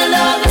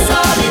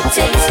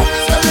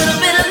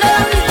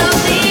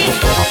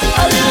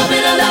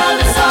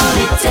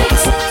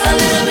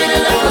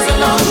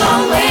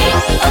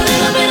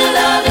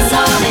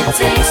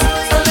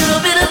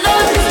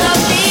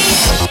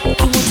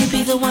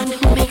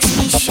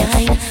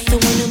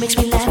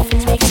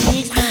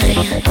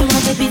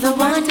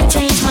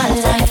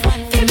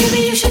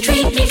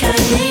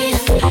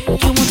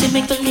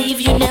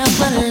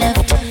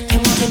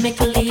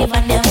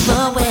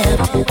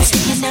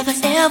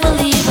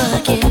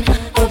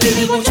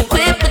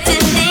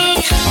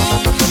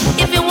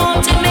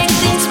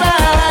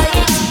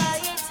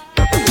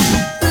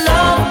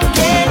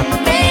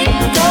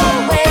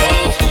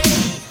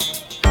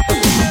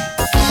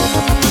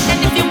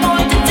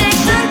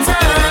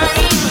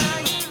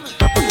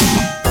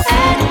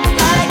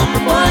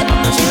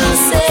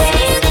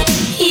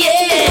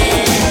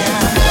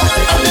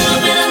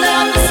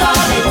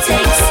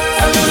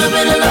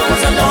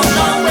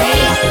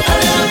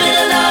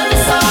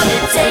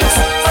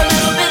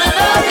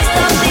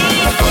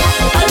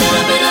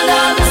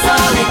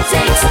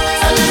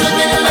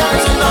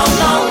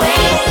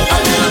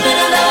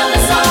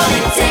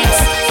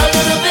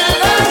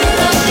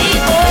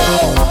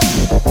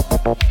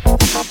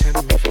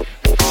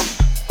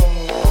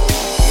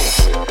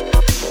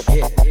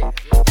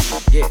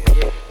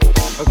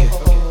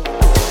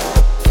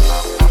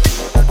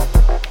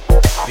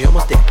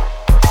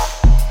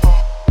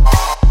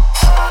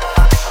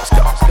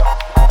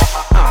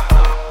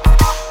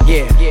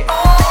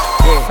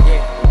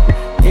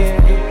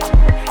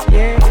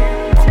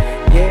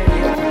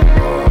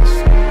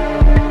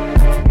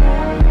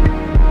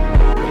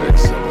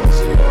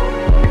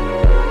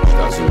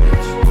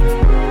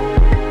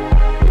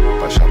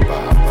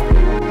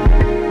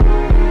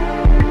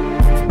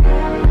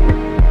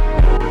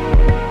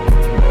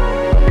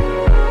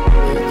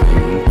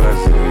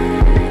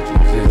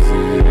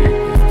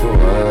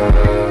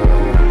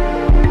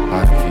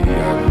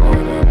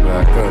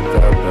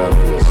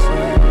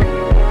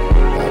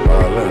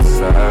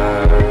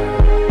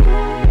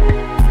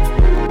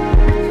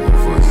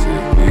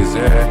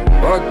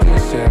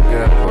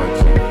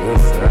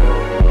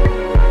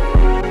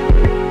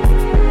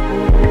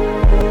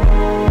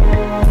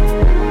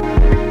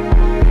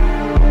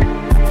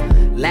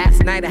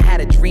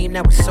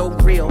that was so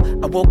real.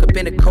 I woke up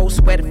in a cold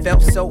sweat and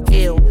felt so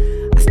ill.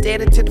 I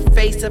stared into the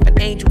face of an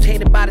angel,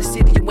 tainted by the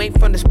city. You ain't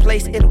from this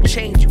place, it'll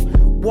change you.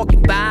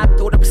 Walking by, I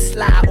thought it was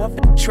sly,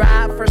 offered to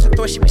try. First I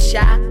thought she was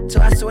shy,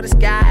 till I saw this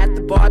guy at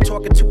the bar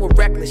talking to her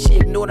reckless. She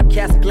ignored him,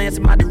 cast a glance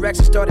in my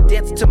direction, started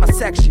dancing to my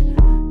section.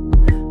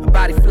 My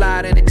body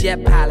flyed in a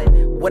jet pilot,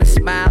 with a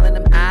smile in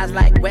them eyes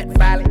like wet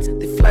violets.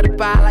 They fluttered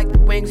by like the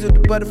wings of the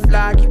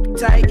butterfly. Keep it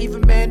tight,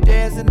 even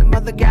Mendez and them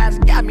other guys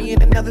got me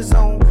in another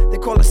zone. They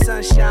call it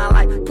sunshine,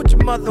 like put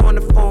your mother on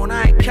the phone.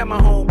 I ain't coming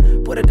home.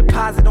 Put a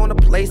deposit on a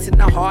place in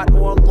the heart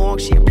all along.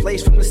 She a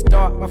place from the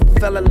start. I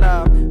fell in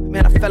love,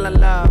 man. I fell in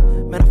love,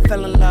 man. I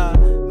fell in love,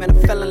 man. I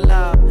fell in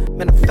love,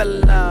 man. I fell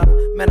in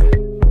love,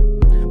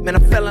 man. I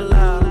fell in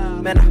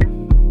love, man.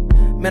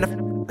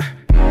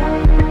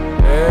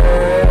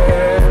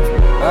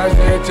 A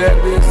gente é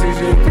desse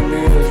jeito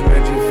mesmo, é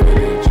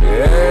diferente,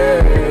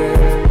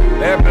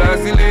 é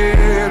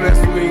brasileiro, é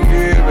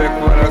swingueiro, é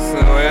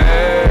coração,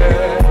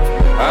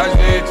 a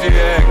gente é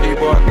quem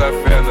bota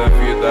fé na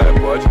vida,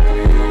 pode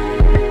crer.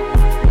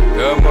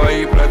 Tamo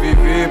aí pra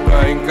viver,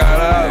 pra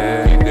encarar o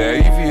que der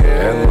e vier.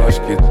 É nós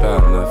que tá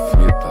na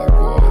fita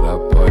agora,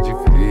 pode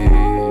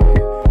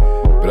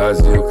crer.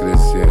 Brasil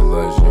crescendo,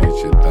 a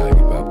gente tá aí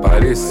pra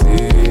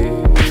aparecer.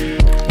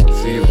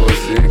 Se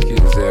você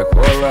quiser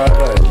colar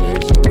a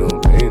gente, não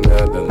tem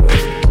nada não.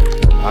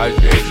 A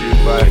gente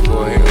vai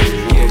correndo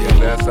junto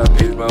nessa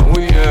mesma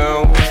união.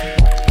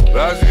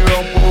 Brasil é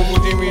um povo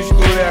de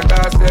mistura, é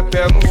raça, é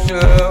pé no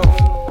chão.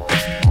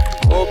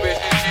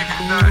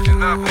 Objetividade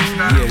na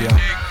vontade de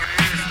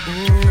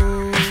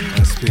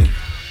That's it.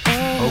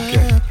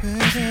 Okay.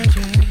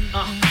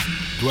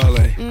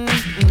 Dwelle.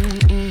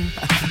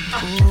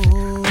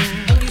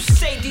 And you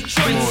say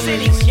Detroit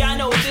City, y'all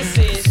know what this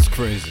is. This is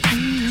crazy.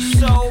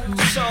 So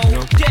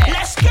dead.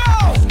 Let's go!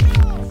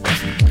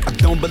 I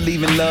don't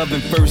believe in love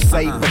in first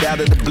sight, but out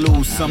of the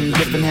blue, something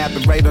different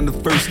happened right on the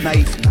first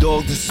night.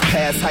 Dog, this is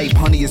past hype,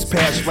 honey is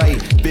past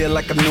right. Feel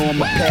like I know in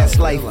my past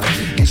life.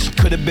 And she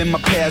could have been my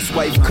past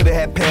wife, could have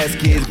had past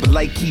kids, but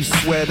like Keith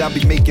swear I'll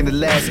be making the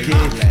last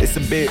kid. It's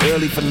a bit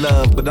early for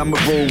love, but I'ma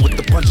roll with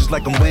the punches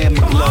like I'm wearing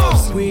my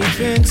gloves. We've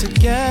been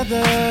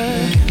together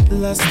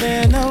less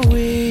than a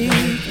week,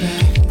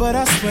 but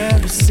I swear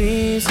it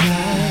seems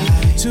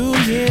like 2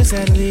 years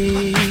at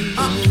least.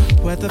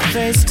 Whether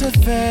face to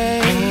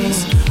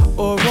face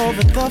or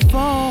over the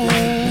phone,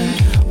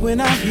 when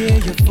I hear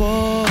your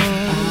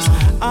voice,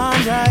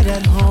 I'm right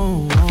at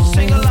home.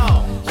 Sing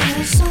along.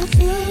 You're so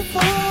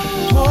beautiful,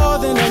 more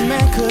than a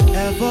man could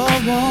ever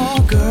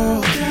want,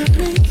 girl. Got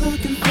me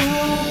looking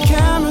for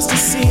cameras to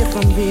see if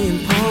I'm being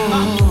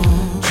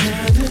pawned.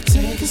 Trying to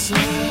take it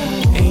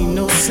slow. Ain't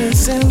no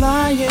sense in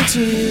lying to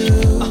you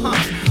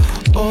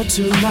or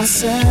to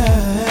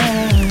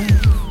myself.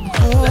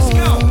 Let's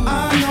go. I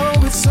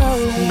know it's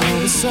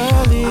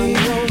early, I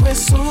know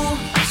it's soon,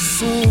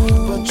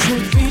 but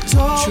truth be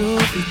told,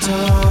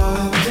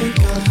 I think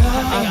I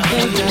love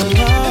you.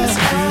 It's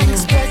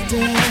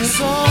unexpected,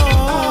 so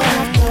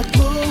off the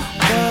blue,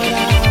 but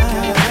I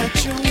gotta let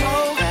you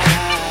know,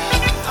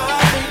 I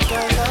think I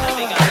love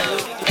you.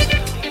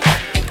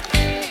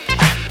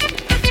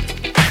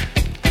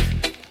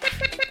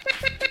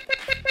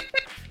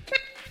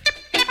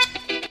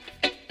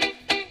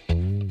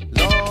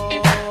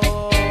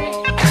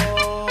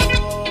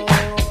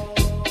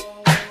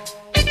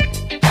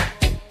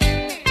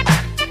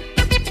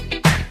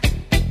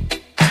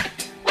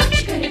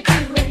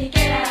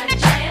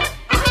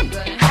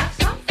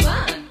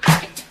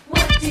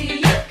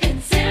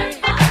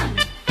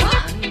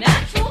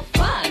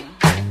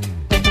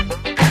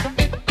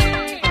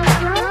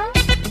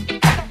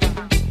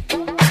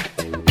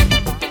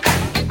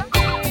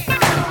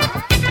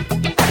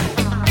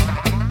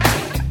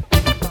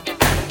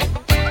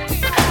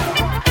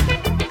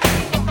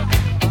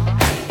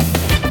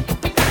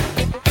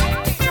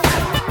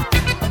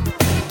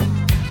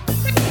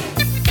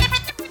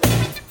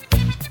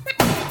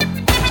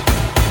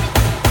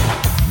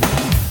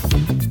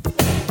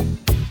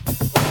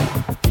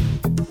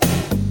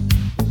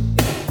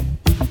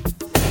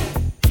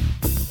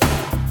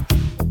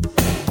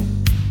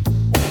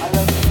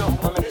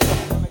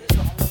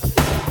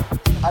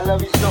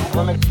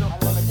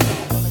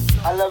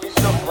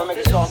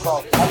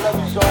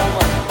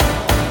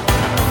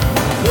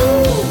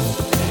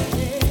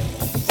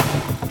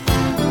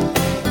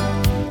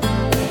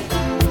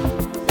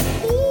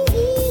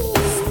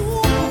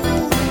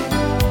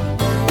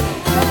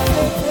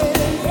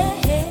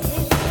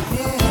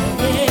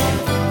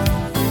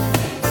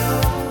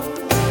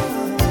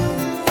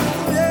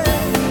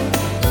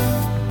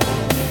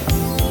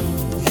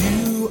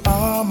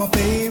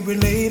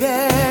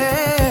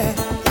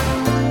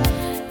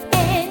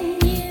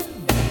 And you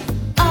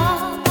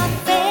are my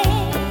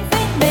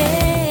favorite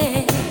man.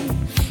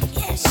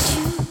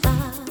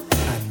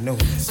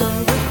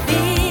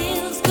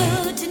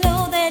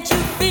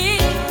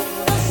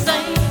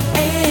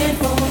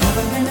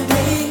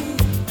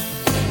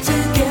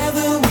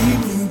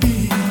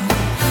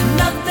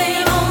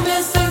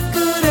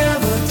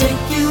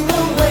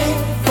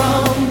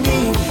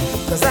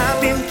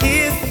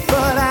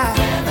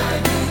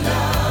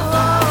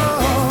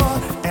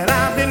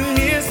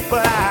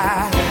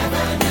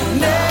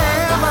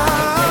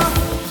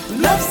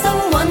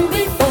 someone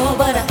before,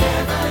 but I've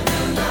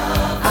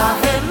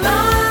had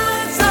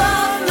lots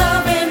of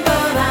loving,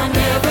 but I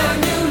never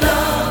knew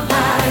love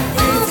like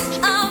this.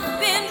 I've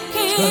been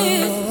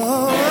here,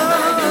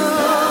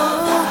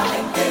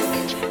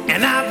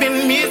 And I've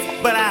been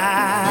missed, but I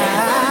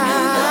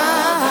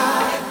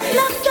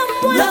loved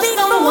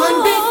someone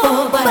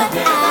before, but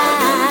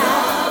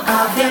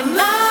I've had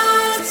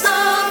lots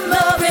of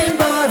loving,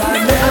 but I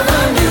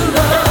never knew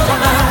love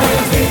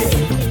like this.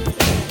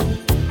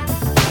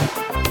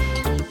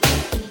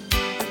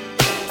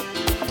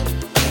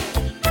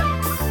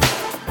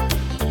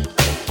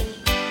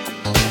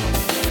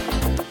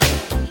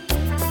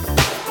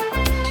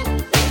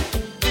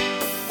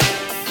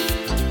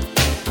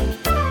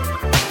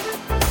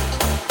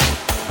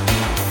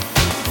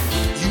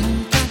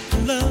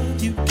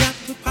 Love, you got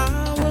the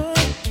power,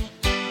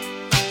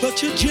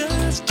 but you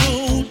just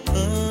don't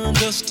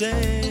understand.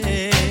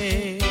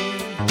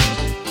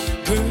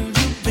 Girl,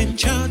 you've been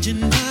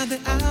charging by the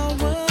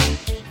hour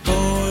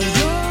for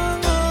your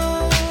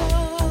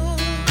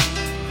love.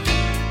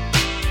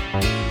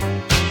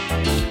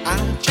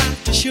 I'll try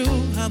to show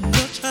how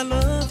much I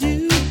love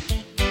you,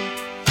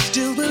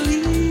 still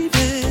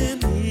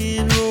believing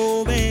in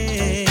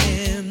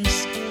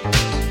romance.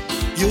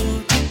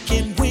 You're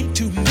taking way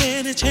too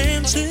many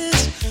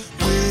chances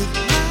with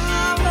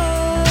my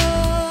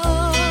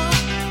love.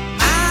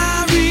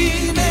 I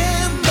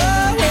remember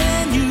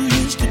when you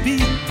used to be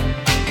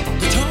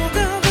the talk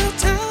of the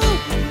town.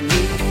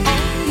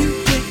 All you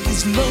think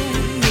is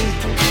lonely.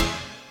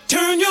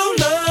 Turn your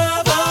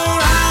love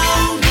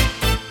around.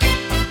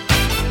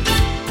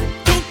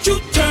 Don't you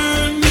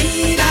turn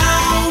me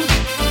down.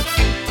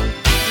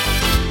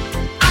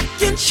 I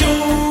can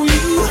show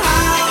you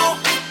how.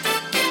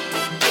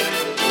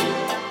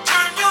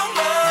 Turn your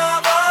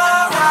love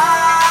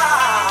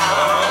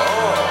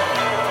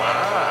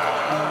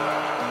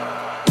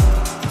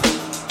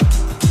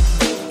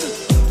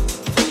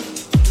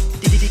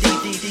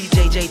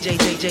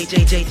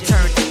DJ,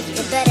 turn.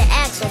 You better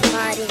act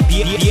somebody.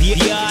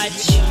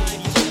 Biatch.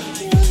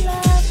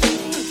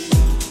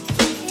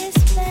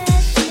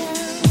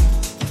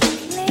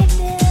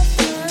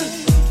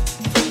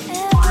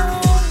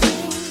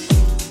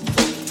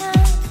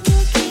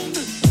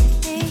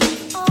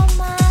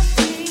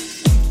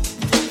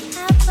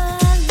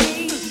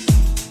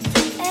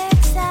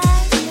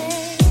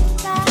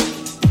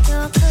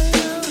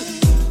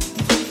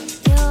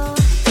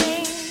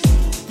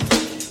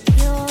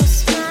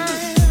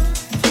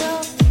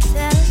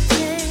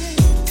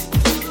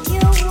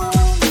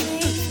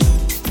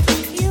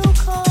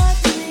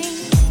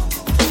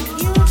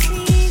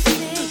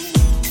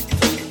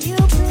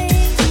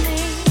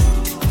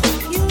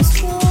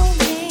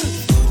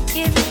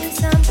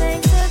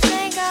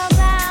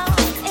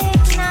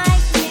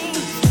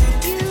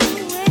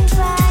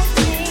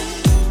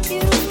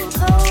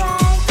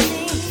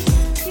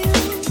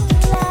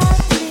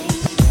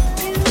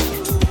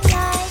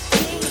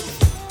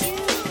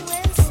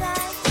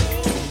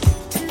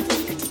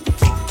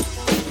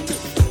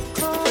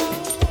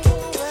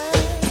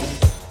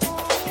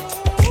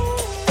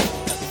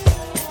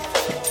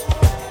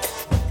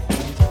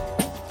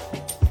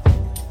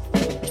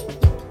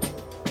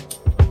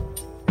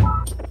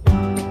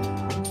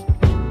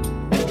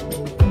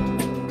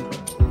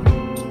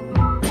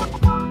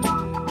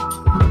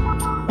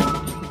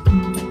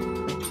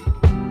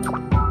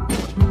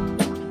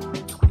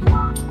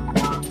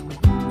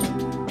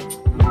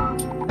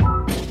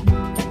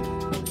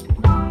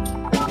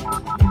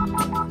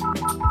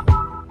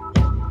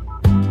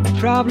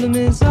 Problem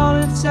is all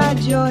inside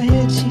your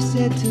head, she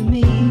said to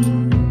me.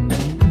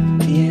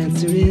 The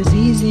answer is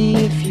easy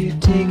if you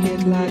take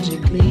it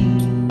logically.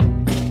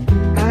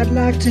 I'd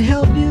like to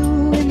help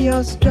you in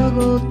your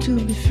struggle to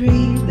be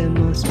free. There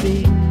must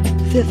be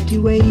 50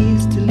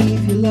 ways to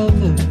leave your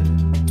lover.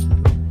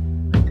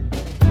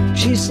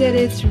 She said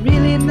it's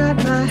really not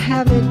my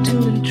habit to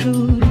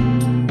intrude.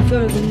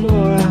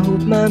 Furthermore, I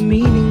hope my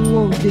meaning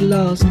won't be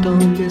lost or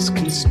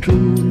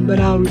misconstrued. But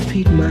I'll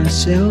repeat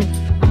myself.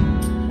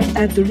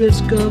 At the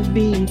risk of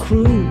being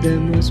crude, there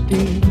must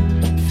be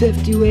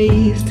 50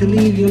 ways to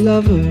leave your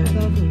lover.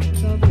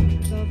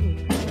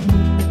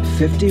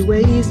 50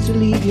 ways to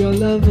leave your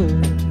lover.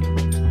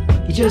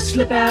 You just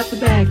slip out the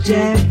back,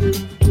 Jack.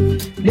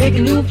 Make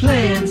a new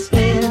plan,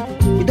 Stan.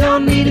 You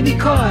don't need to be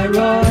coy,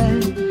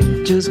 Roy.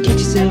 Just get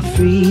yourself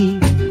free.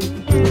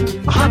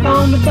 Hop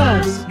on the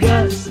bus,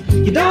 Gus.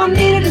 You don't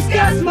need to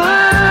discuss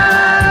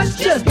much.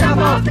 Just drop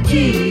off the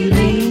key,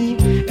 Lee,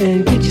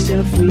 and get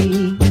yourself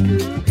free.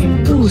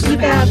 Ooh,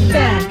 slip out the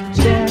back,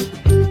 Jack.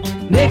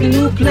 Make a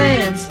new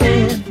plan,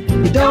 Stan.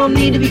 You don't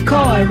need to be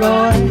coy,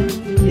 Roy.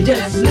 You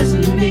just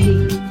listen to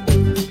me.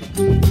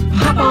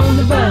 Hop on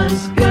the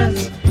bus,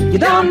 Gus. You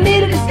don't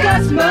need to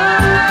discuss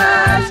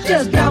much.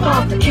 Just drop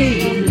off the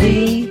key,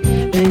 Lee,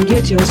 and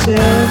get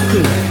yourself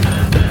free.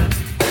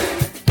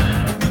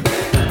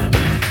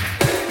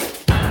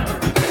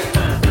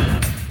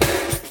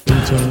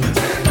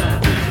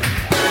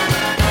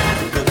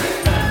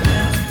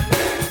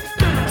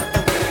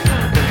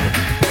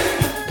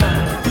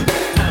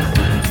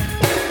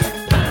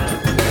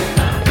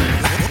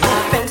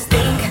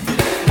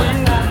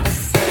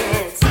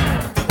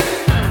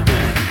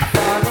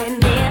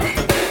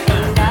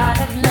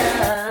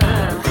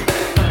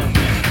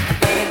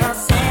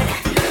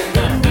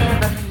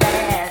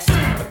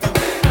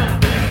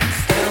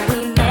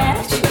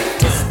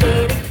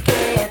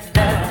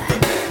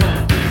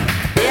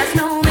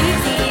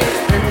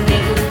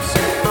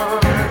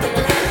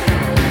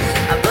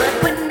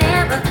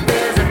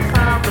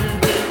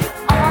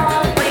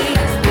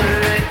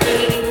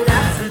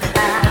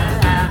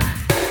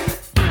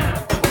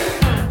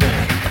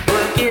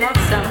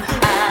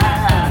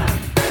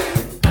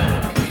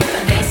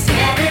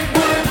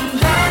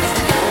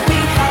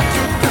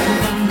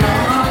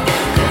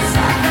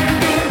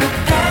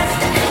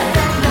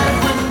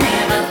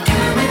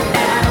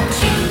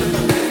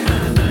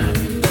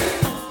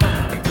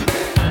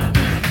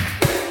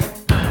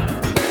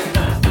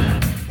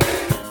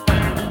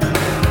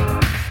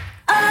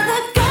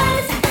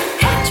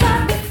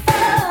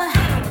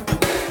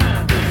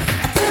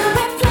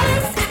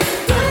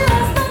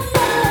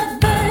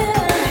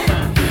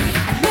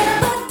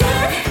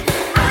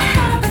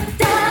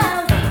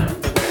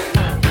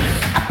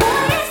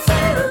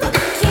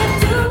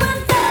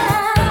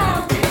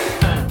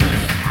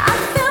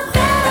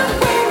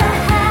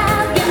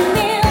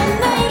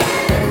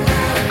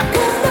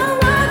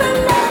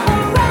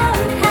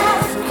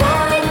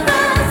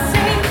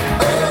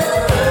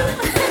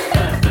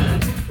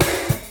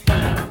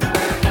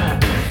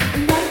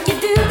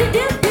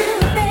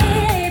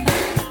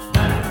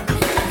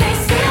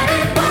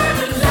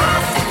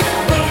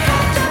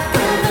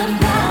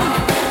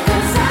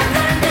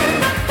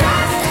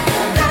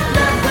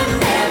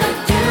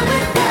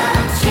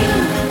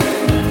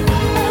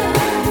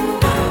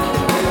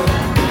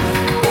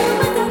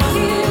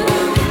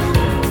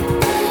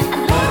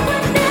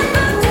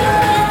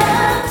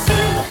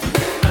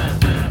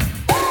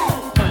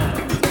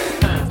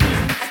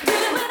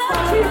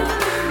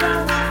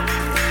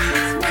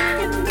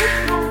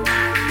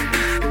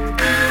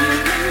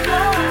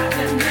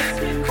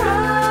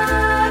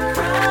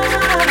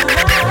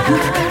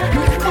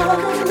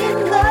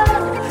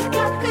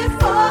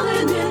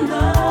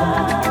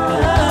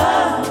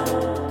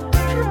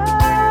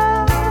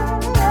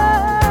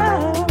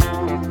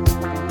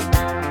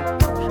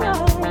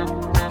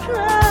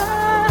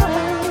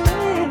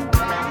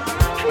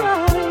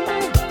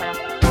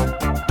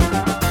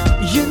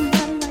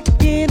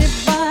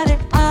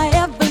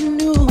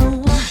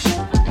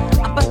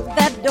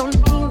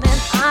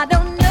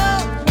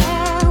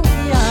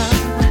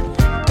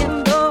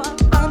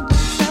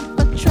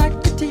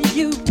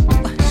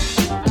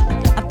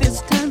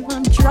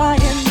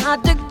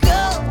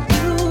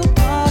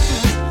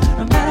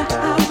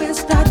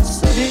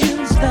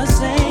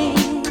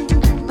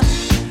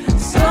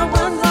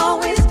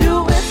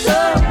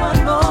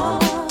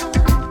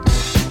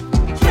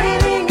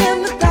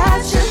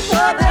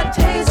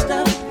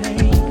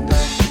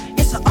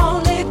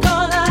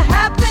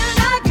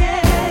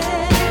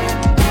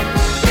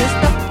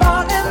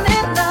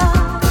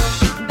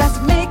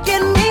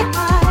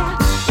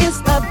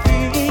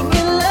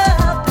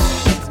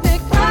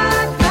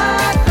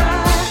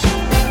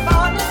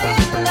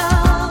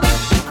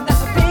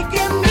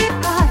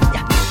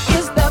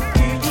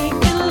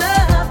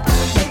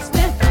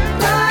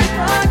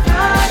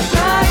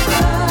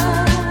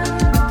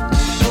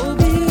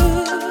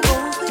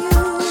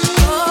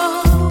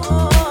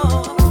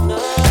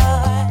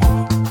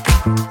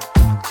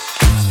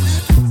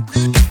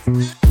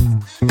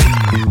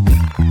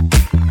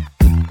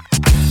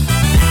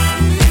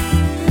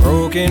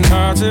 Broken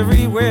hearts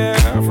everywhere.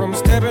 From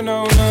stepping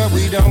on up,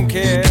 we don't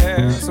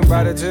care.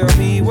 Somebody tell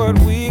me what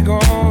we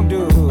gon'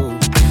 do.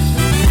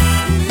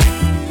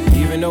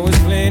 Even though it's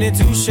plenty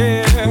to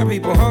share.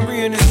 People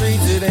hungry in the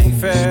streets, it ain't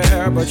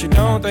fair. But you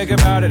don't think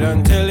about it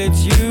until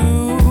it's you.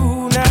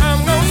 Now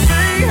I'm gon'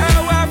 say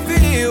how I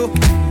feel.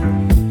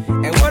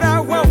 And what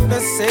I want to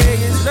say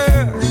is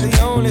love's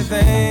the only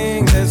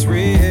thing that's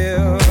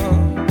real.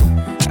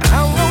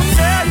 I won't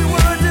tell you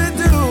what to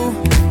do.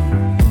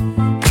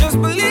 Just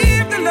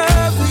believe the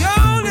love's the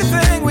only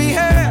thing we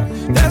have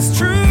that's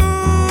true.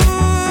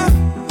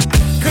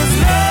 Cause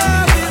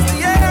love is the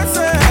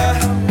answer.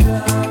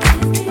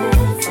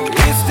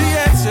 It's the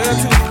answer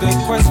to the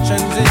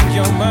questions in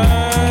your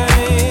mind.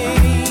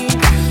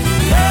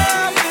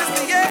 Love is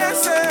the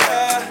answer.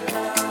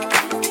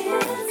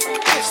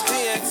 It's the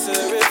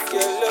answer. If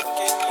you're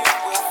looking, you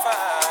will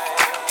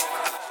find.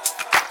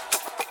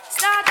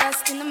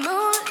 Stardust in the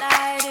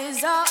moonlight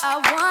is all I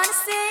wanna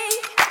see.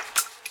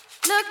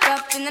 Look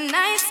up in the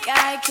night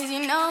sky, cause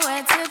you know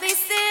where to be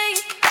seen.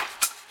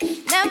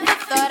 Never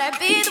thought I'd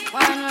be the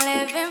one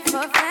living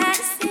for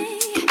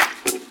fantasy.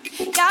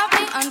 Got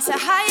me onto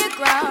higher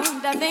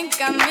ground, I think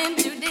I'm in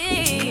too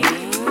deep.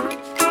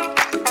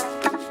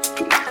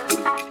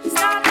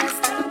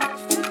 Stardust in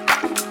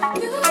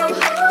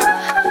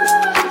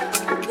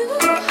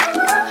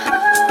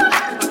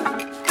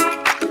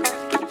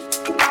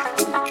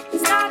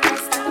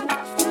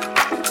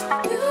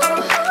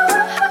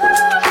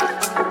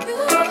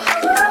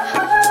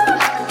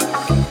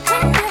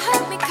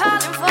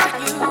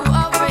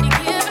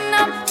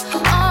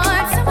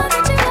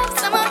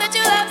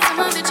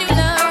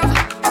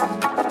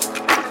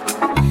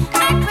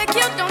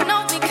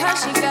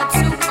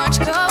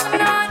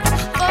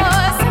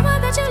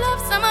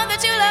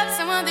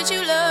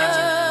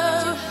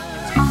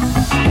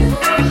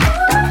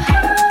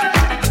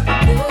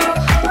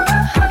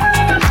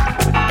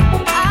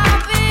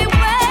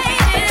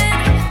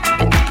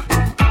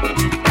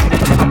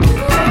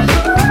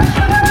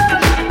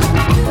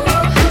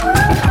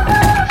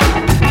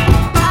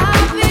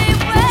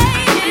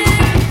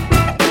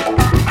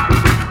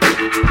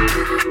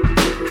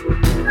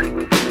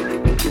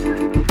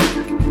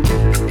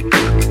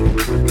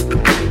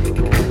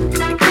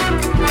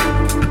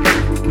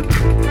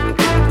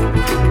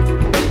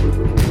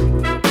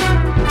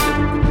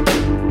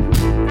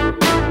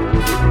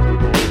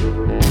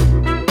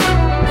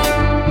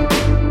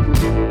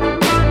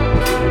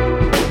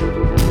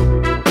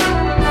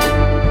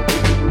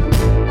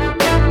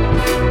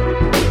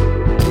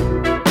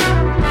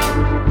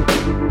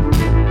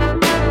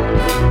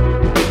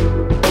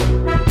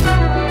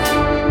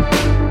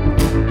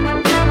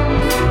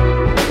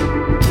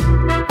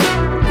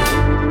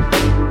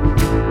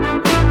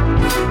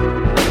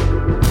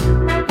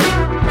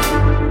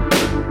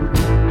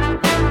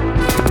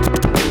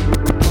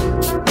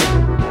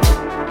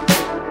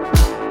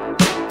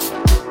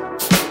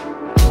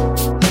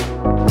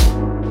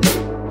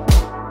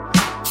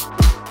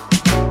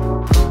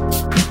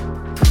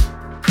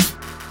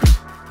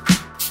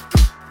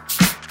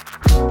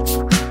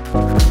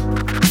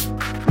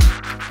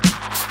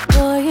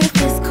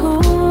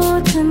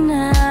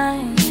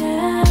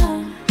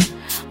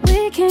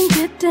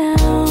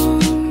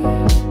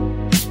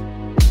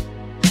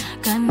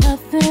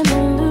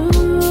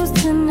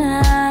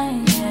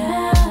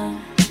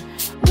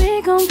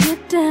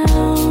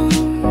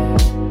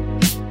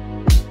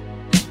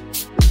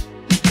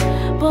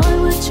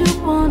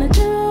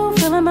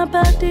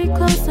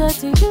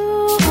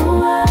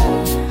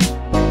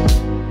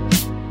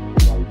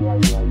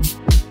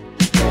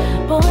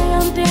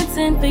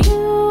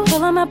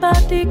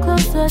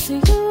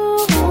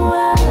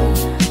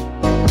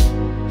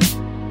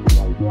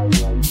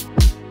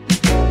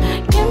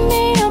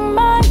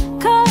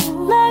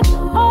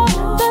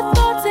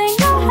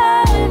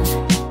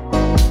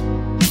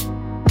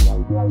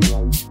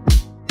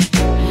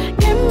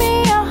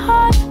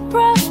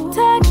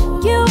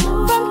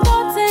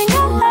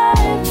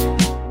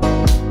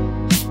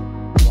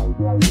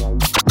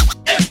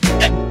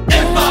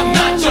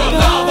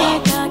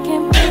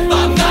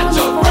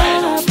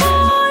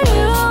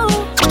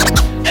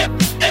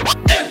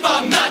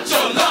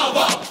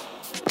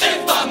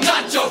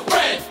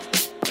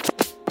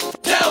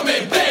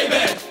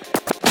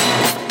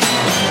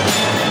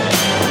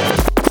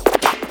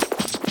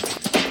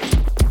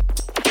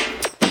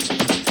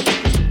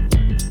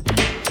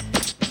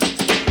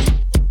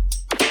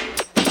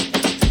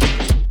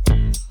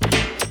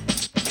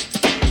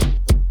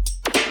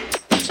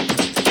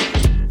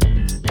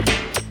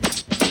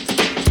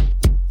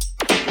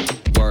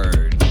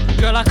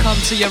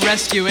to your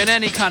rescue in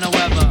any kind of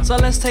weather. So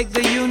let's take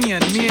the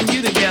union, me and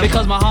you together.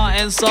 Because my heart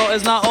and soul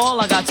is not all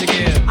I got to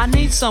give. I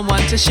need someone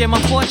to share my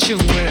fortune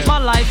with. My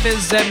life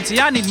is empty,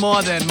 I need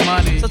more than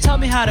money. So tell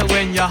me how to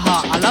win your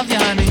heart. I love you,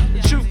 honey.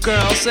 Truth,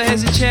 girl, so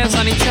here's your chance,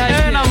 honey, take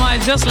it. And I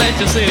might just let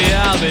you see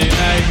I'll be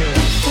naked.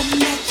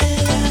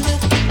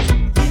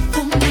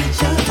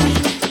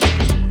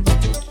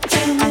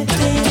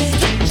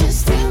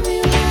 Tell me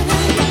what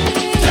I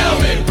need. Tell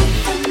me.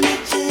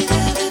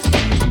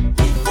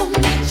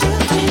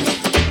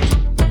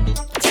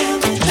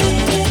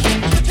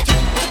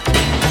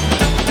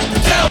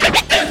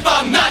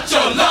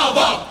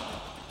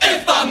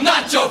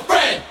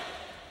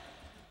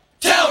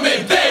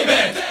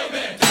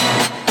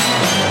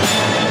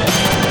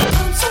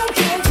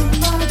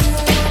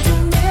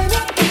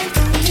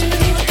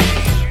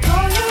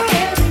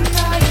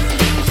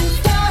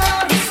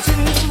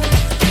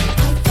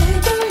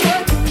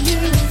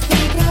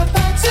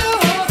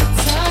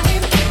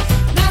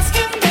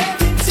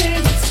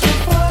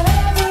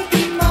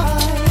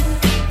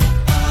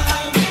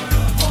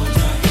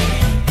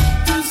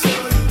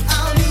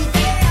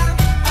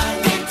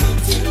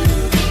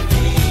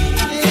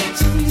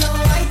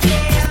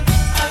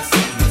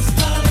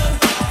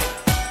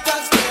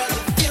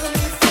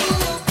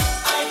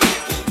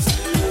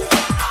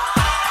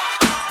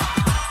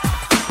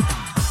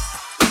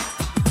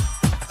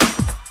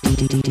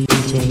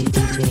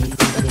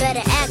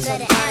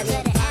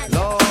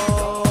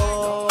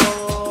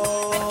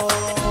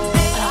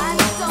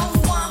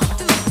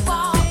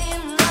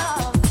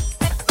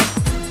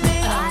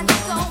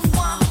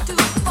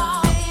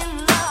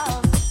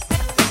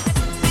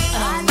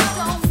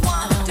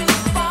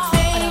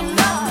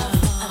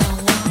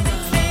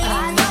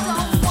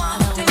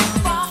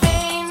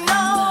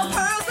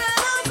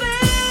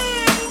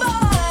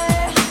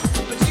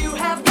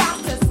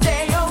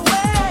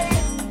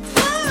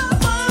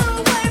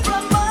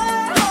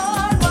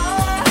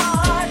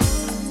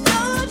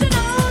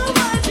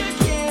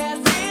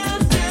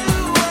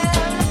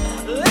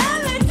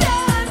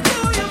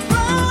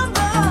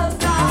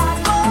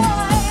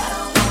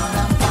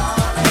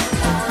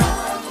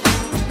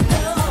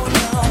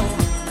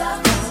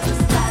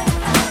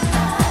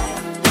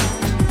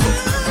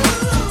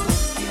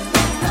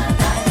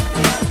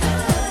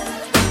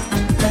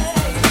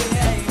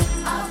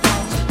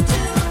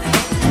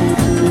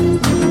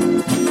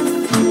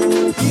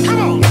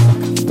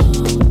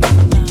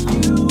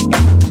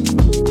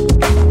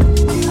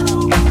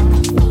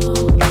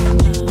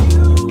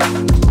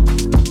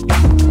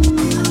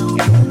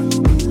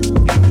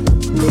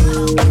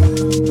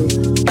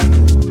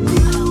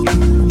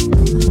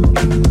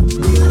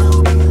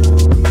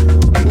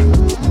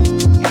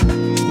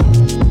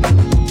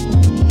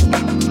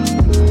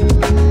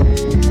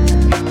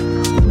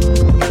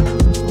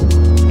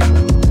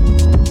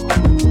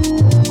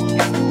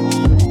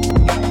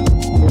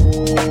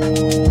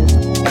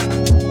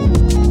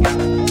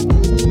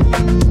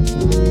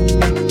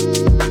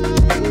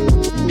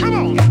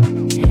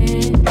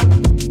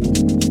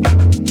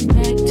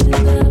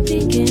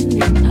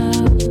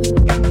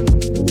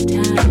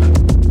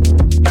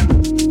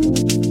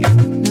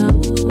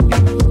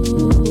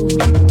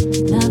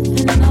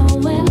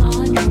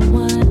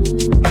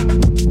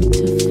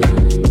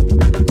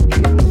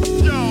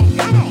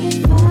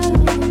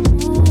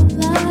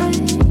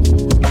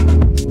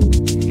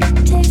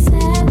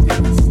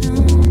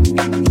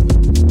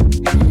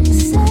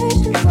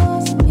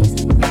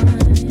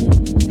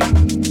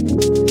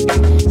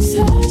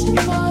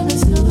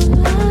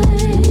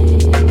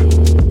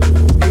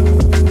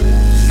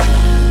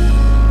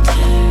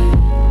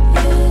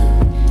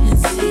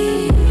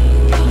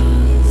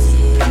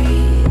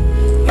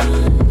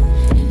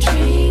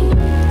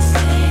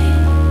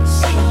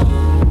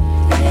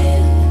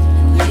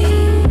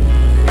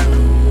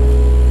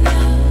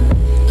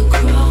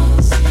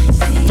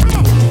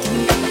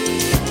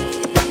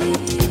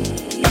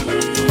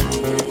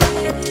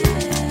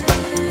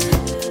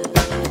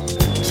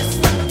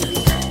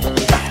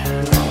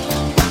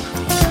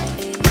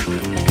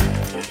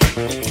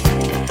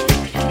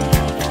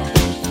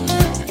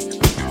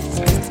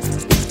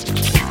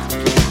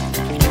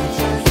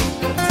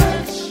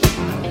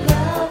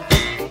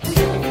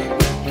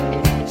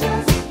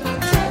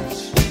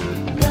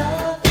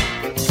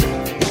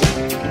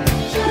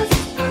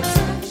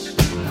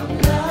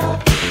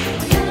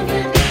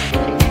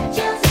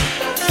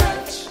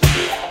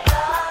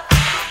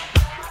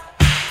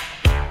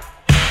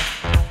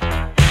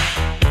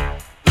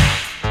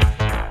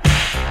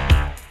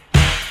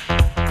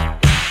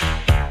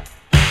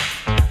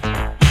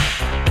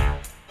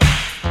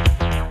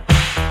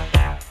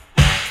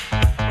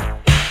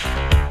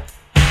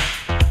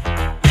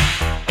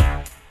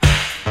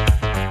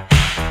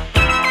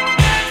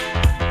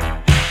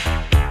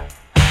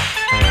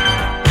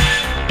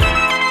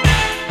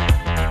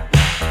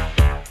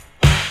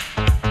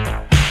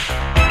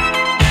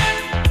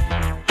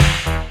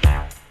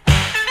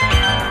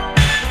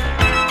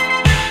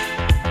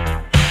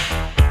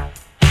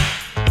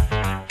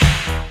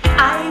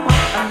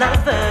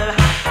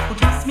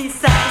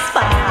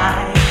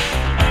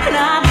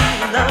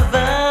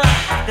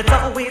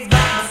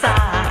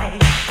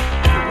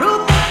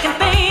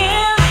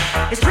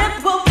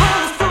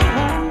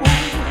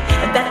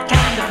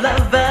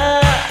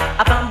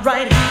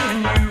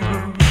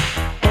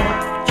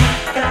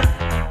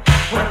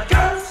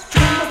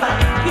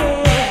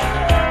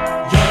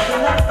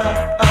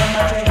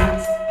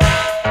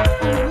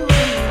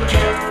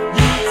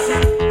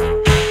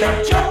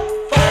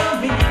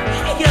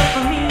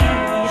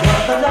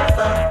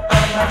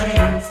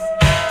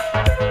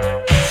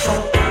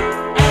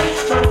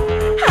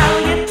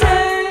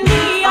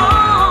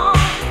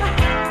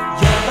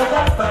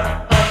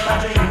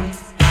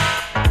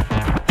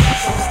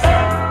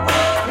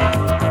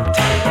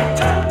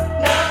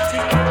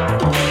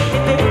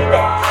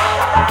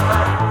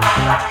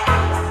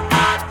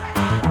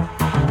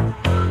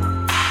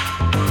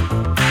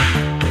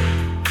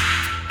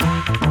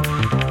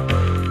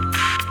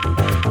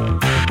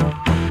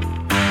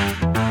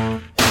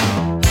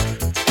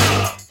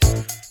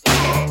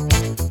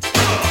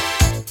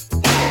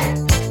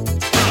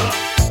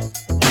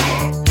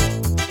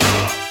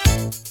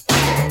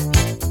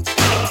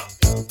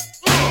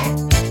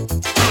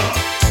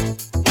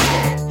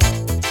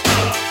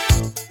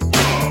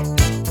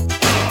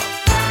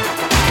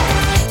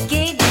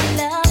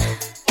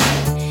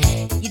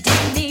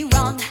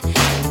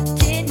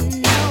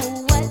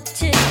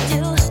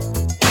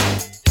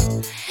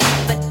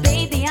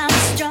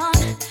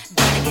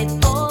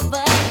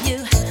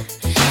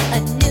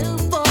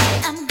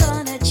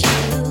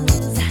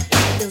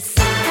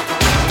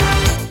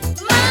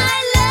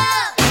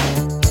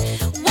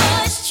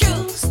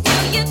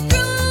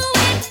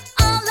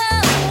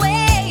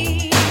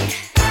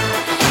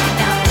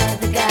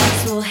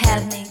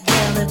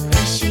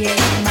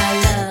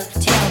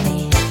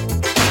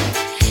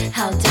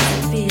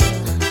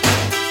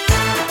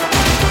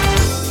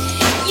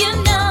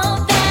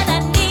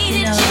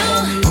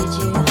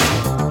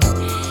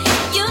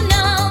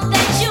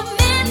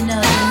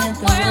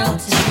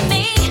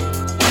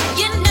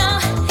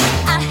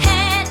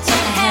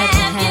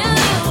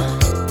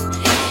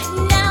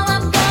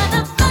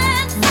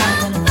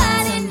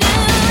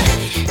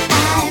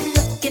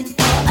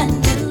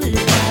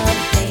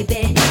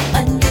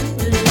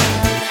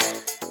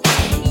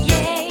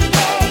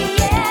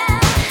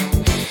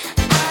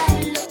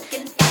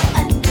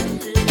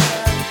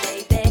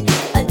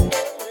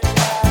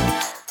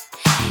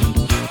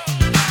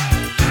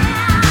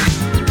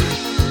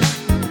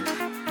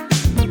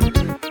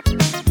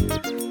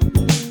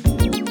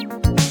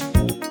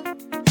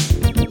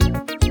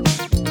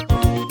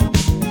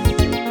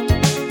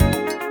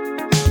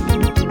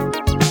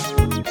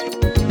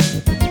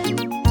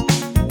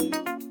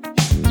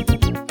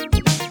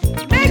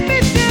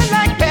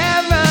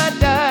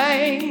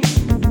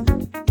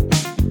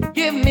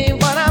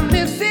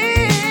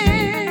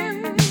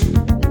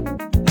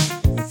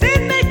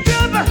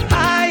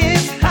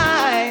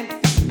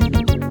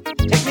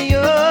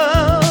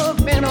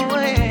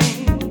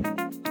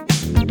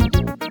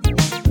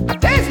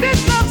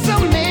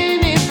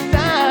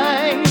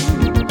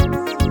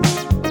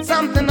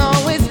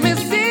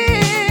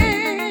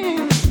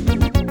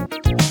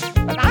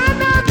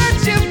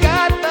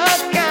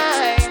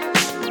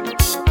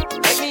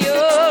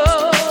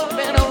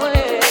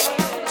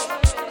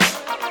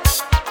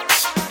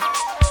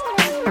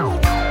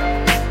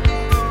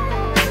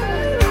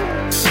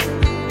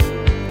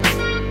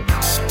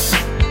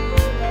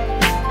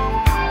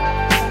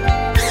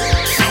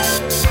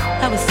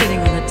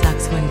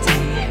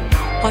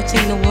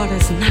 in the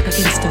waters and knock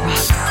against the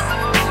rocks.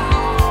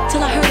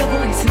 Till I heard a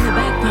voice in the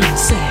background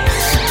say,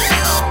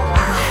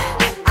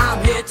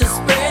 I'm here to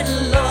spread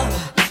love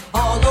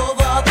all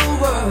over the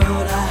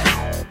world.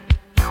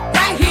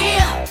 Right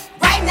here,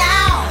 right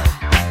now.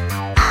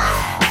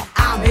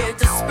 I'm here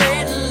to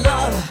spread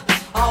love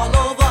all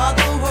over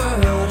the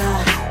world.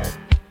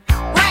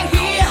 Right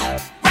here,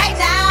 right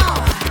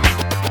now.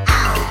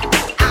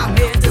 I'm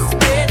here to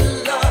spread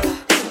love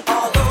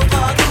all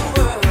over the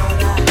world.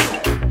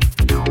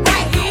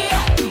 Right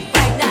here,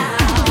 right now.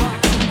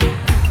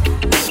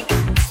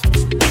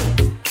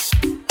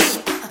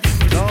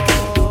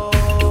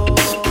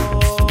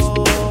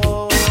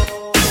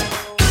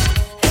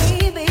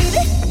 Hey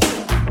baby,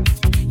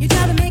 you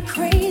drive me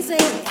crazy.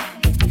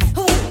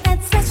 Oh, that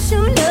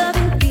special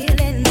loving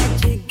feeling that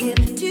you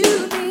give to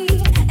me,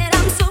 and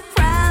I'm so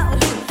proud.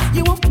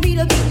 You want me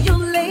to be your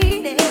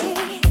lady.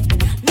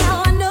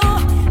 Now I know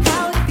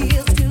how it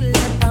feels to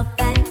live a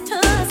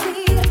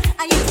fantasy.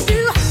 I used to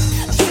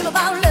dream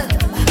about love.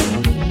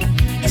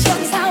 It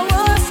shows how it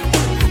was,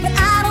 but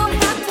I don't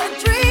have to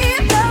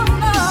dream no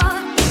more.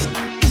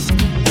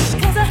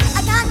 'Cause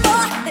I got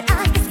more than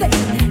I can say.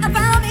 I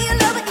found me a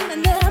lover in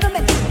another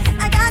man.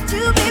 I got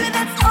you, baby,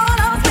 that's all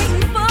I was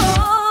waiting for.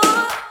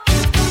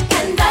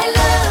 And I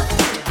love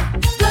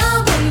the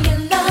way you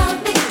love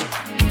me.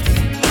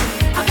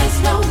 I place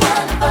no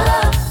one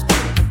above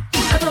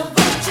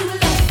what you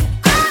love.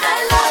 I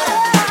love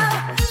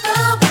the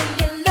way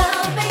you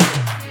love me.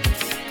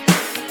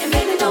 And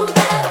baby, no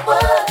matter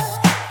what,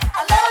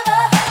 I love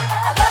her,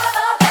 I love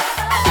her.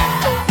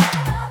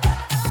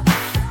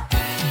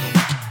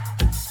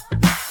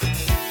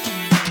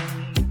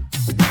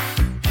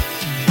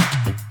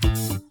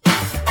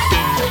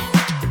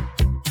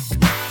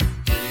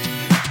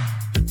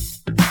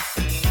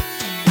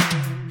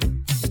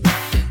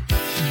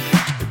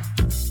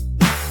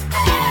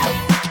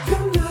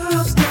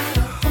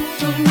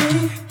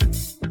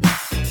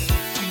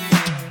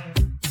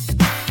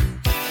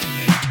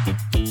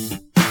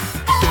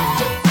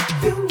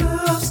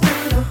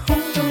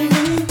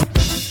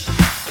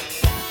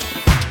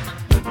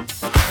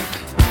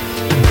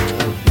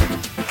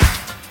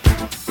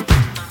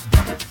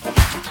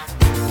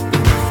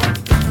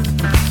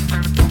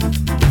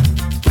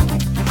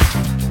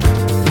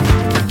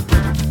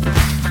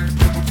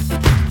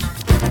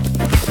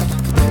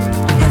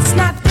 It's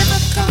not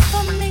difficult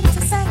for me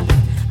to say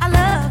I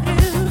love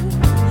you.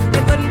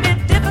 It wouldn't be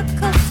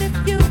difficult if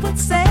you would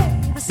say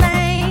the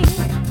same.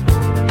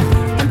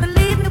 And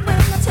believe me when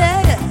I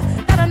tell you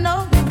that I know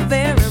you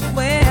very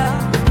well.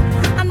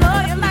 I know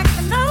you like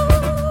to know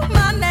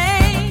my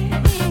name.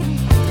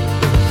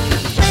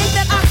 Think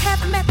that I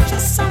have met you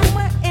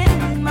somewhere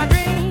in my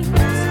dreams.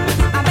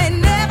 I may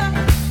never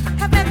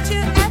have met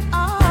you at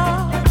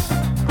all.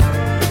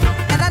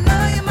 And I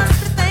know you must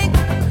be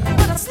thinking,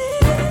 what a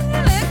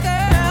silly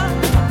girl.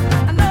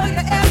 I know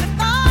you're every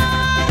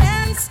thought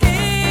and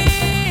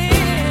scheme.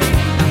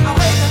 I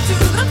wake up to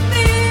the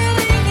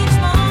feeling each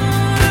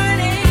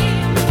morning.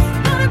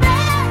 Going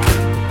back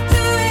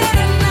to it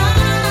at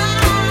night.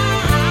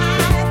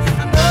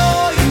 I know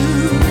you.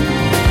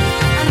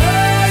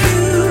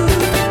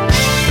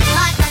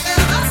 Like I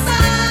feel the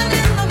sun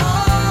in the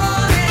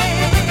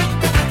morning.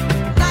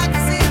 Like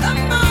I see the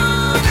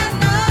moon at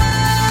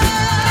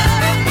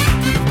night.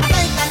 I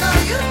think I know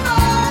you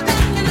more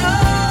than you know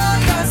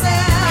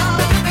yourself.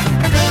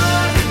 I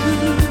love you.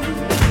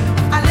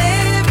 I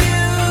live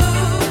you.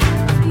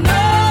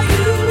 Know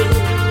you.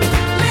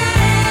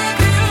 Live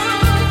you.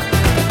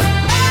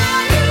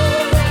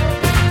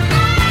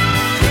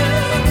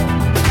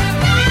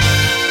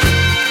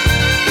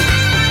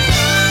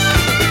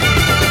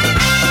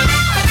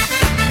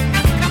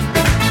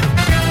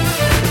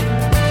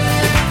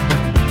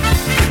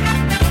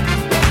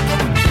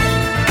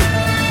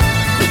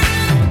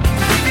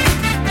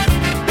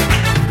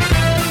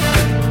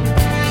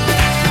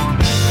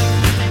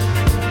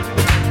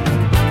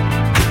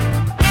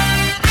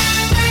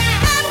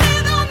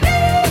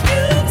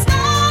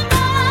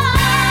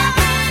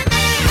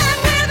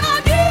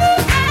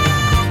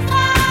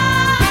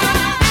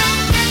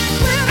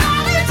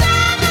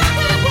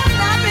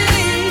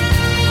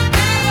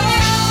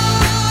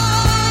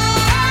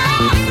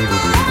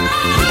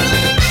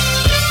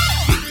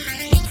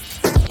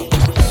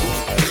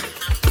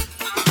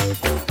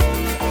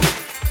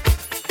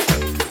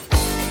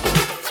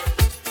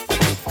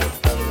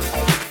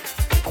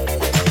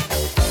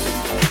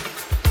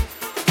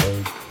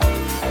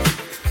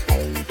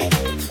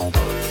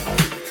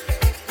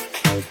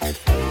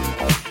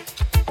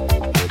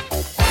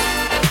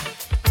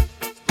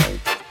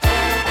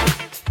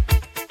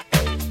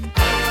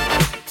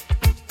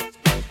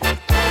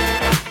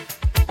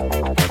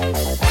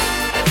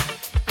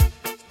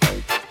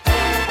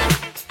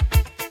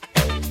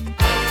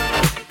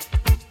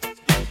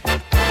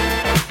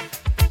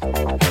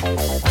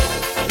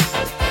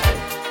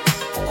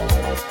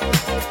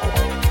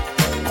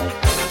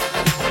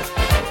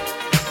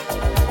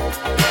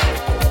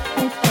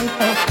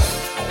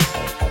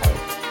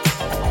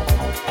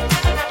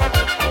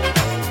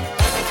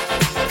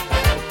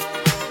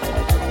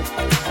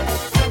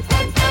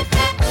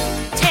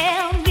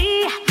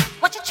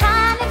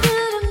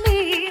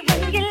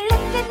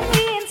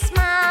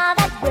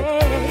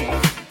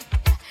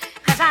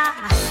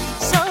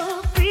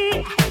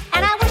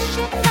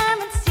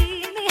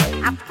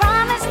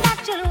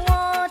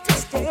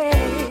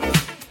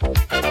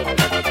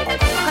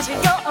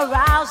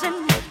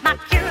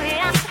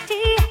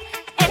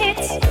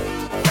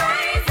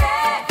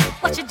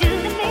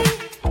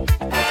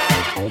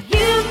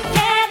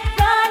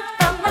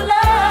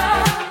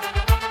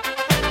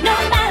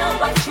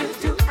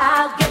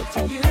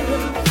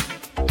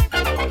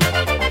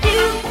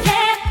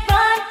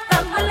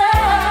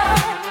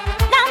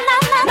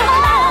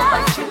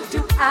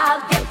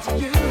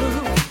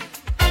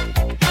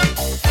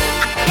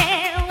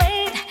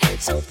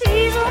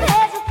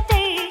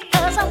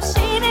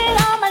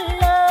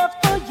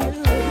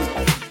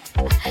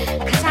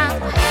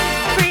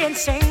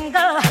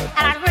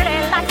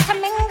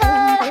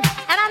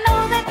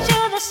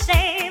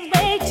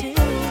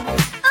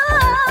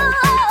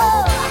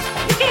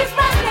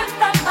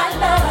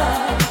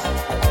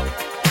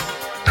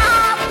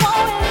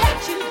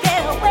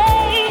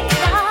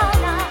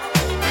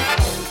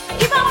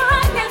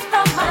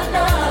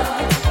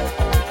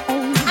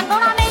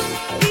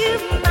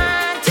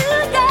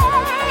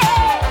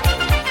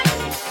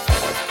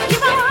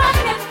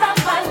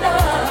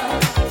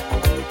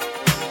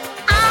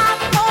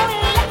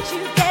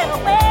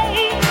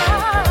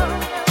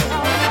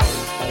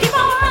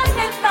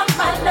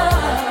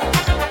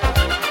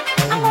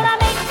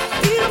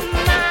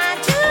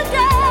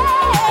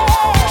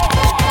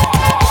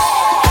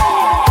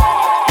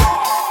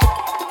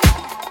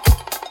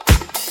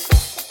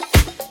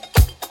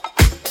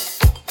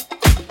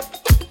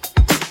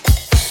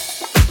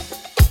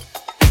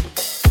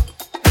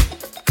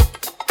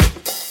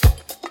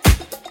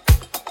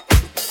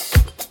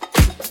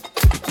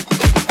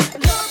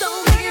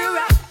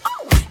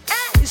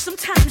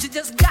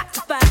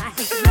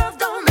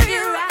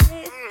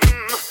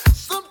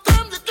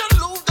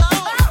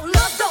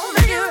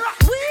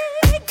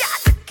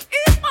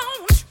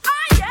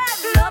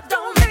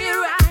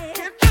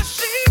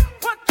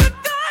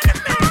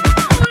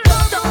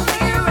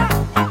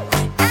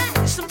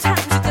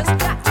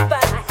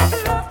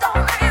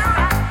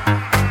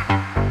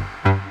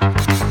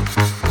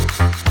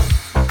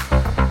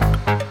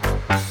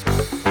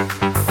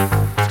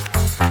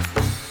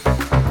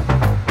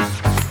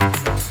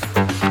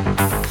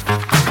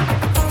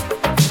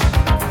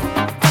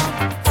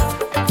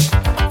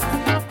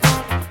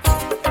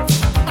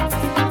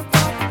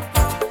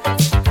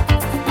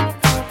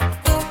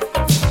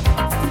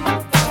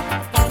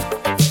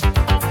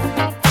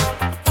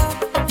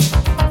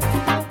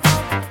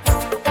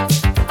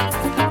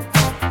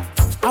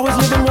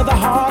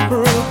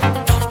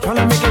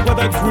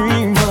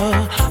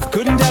 dreamer.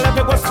 Couldn't tell if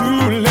it was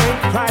too late.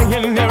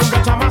 Crying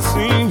every time I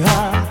seen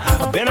her.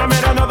 Then I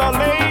met another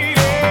lady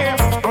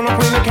on a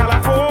plane to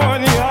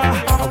California.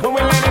 When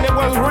we landed, it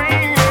was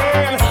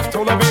raining.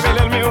 Told her, baby,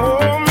 let me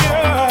home,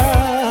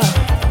 yeah.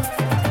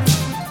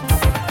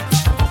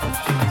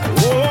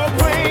 Oh,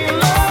 plain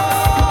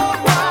love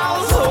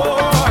was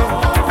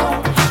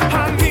all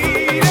I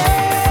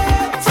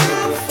needed to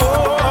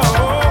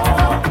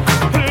fall.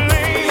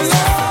 Plain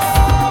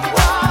love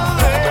was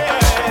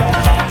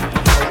there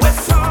with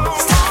soul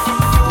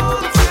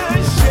to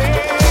share.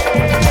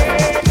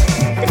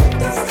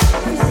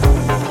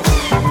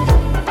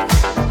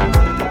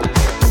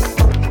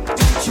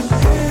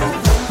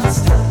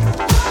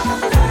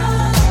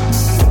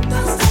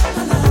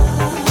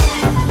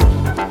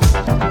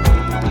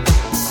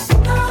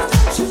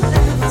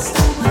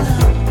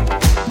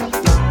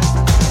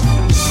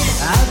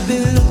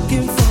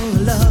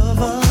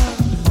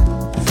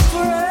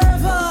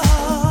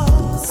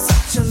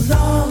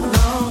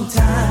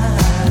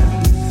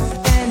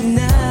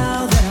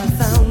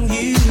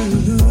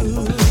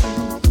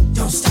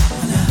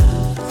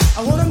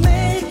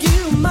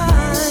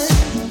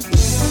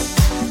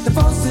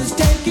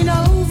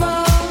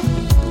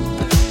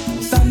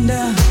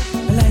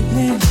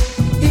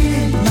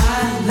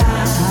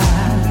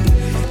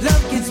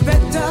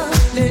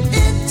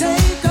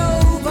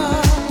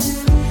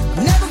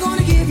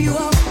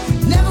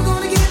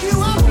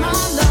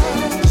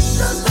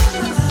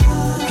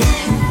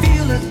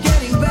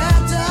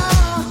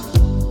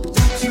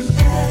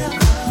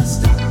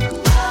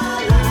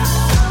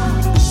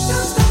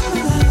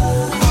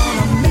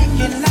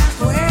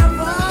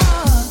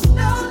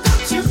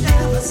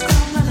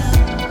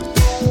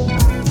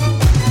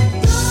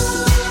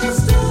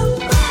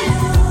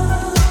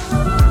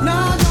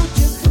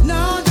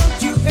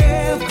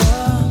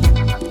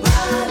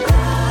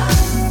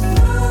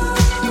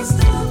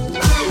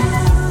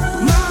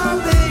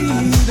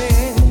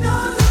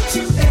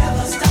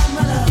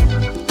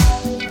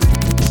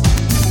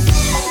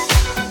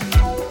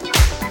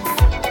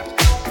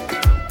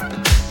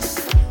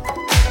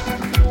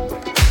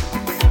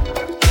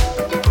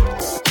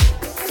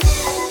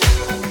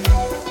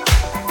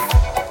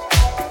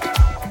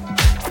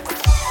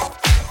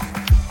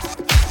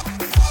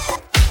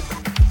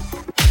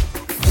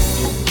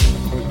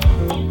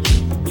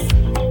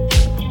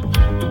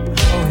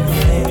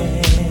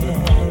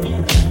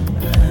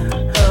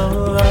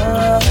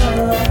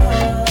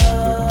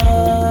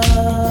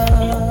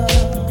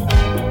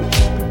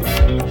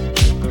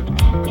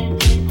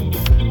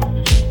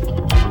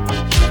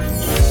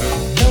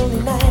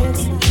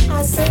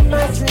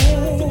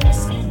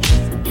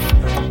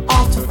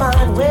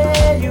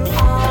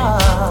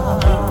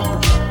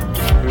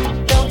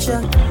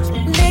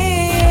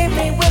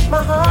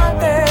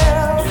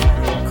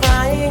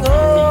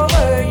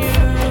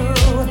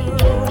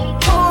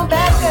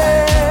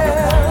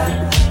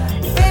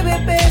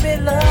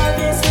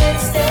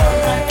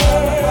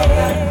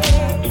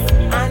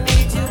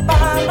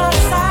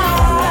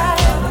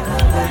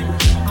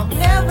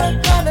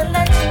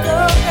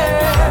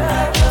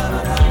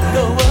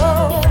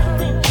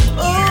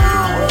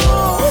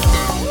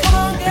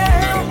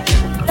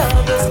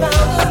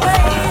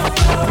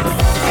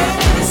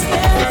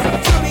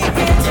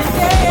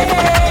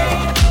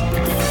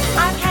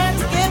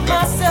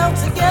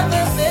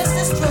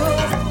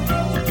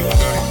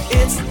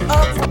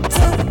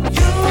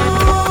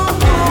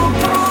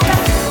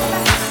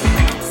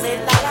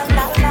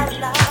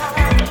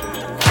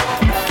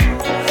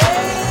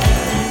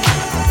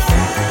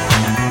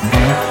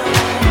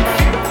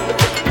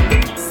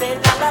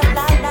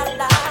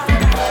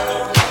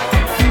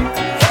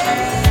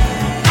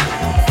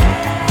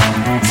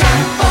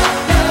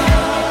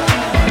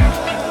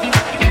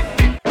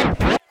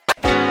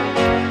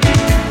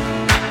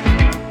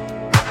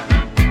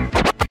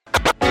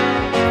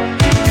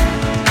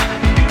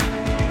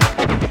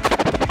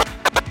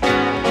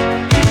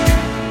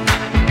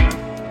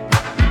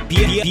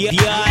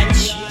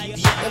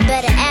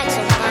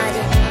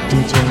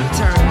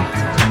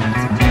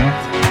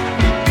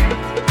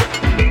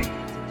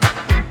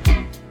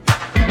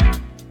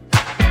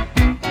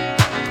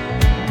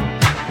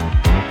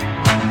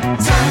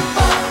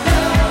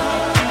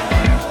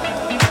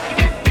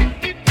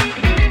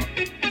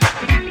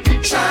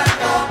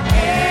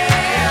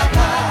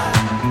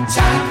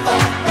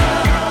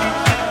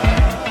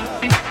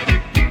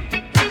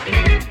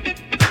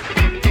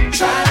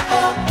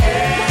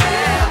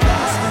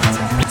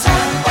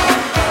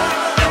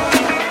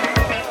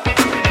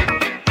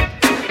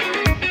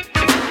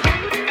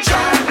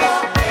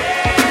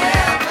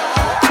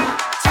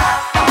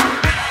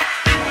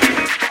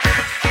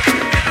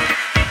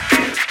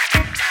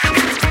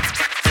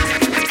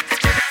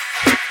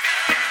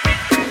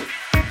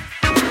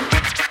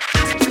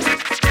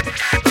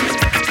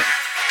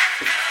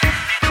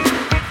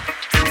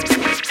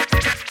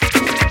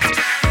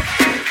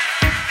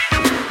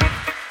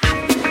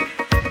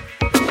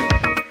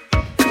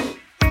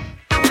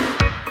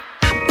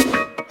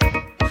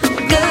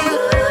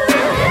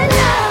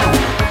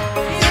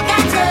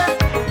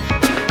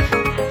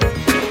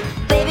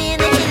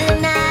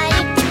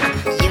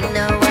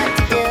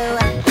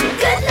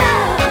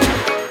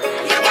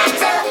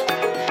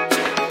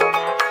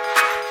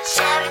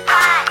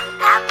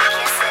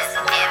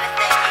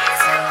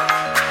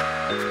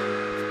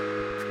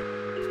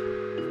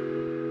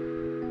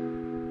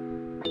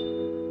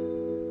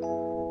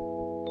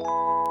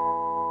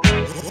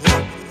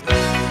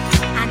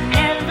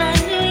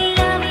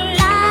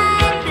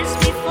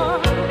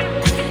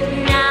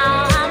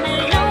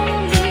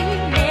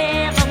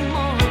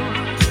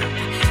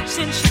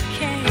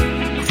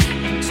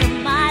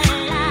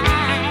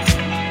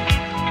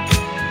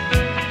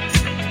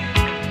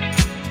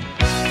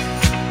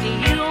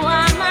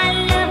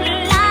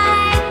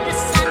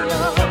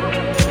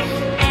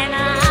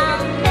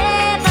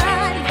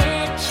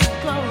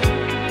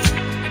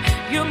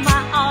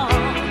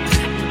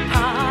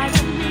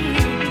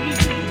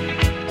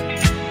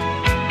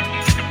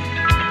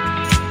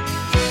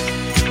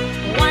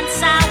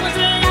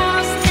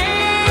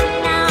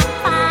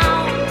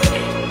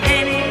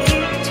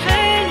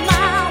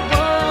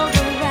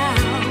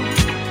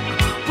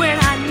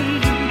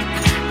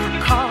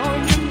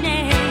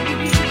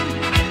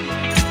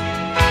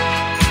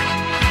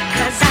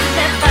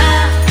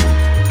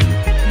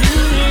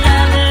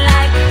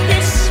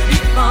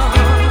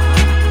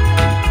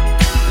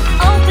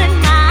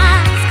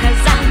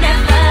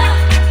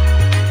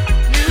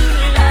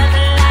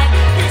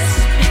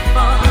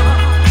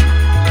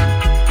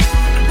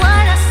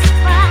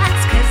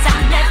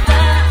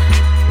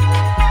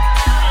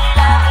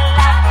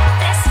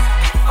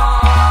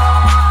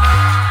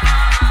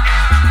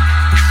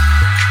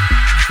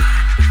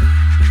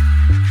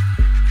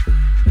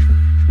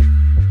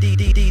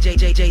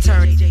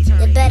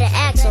 You better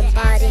ask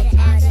somebody.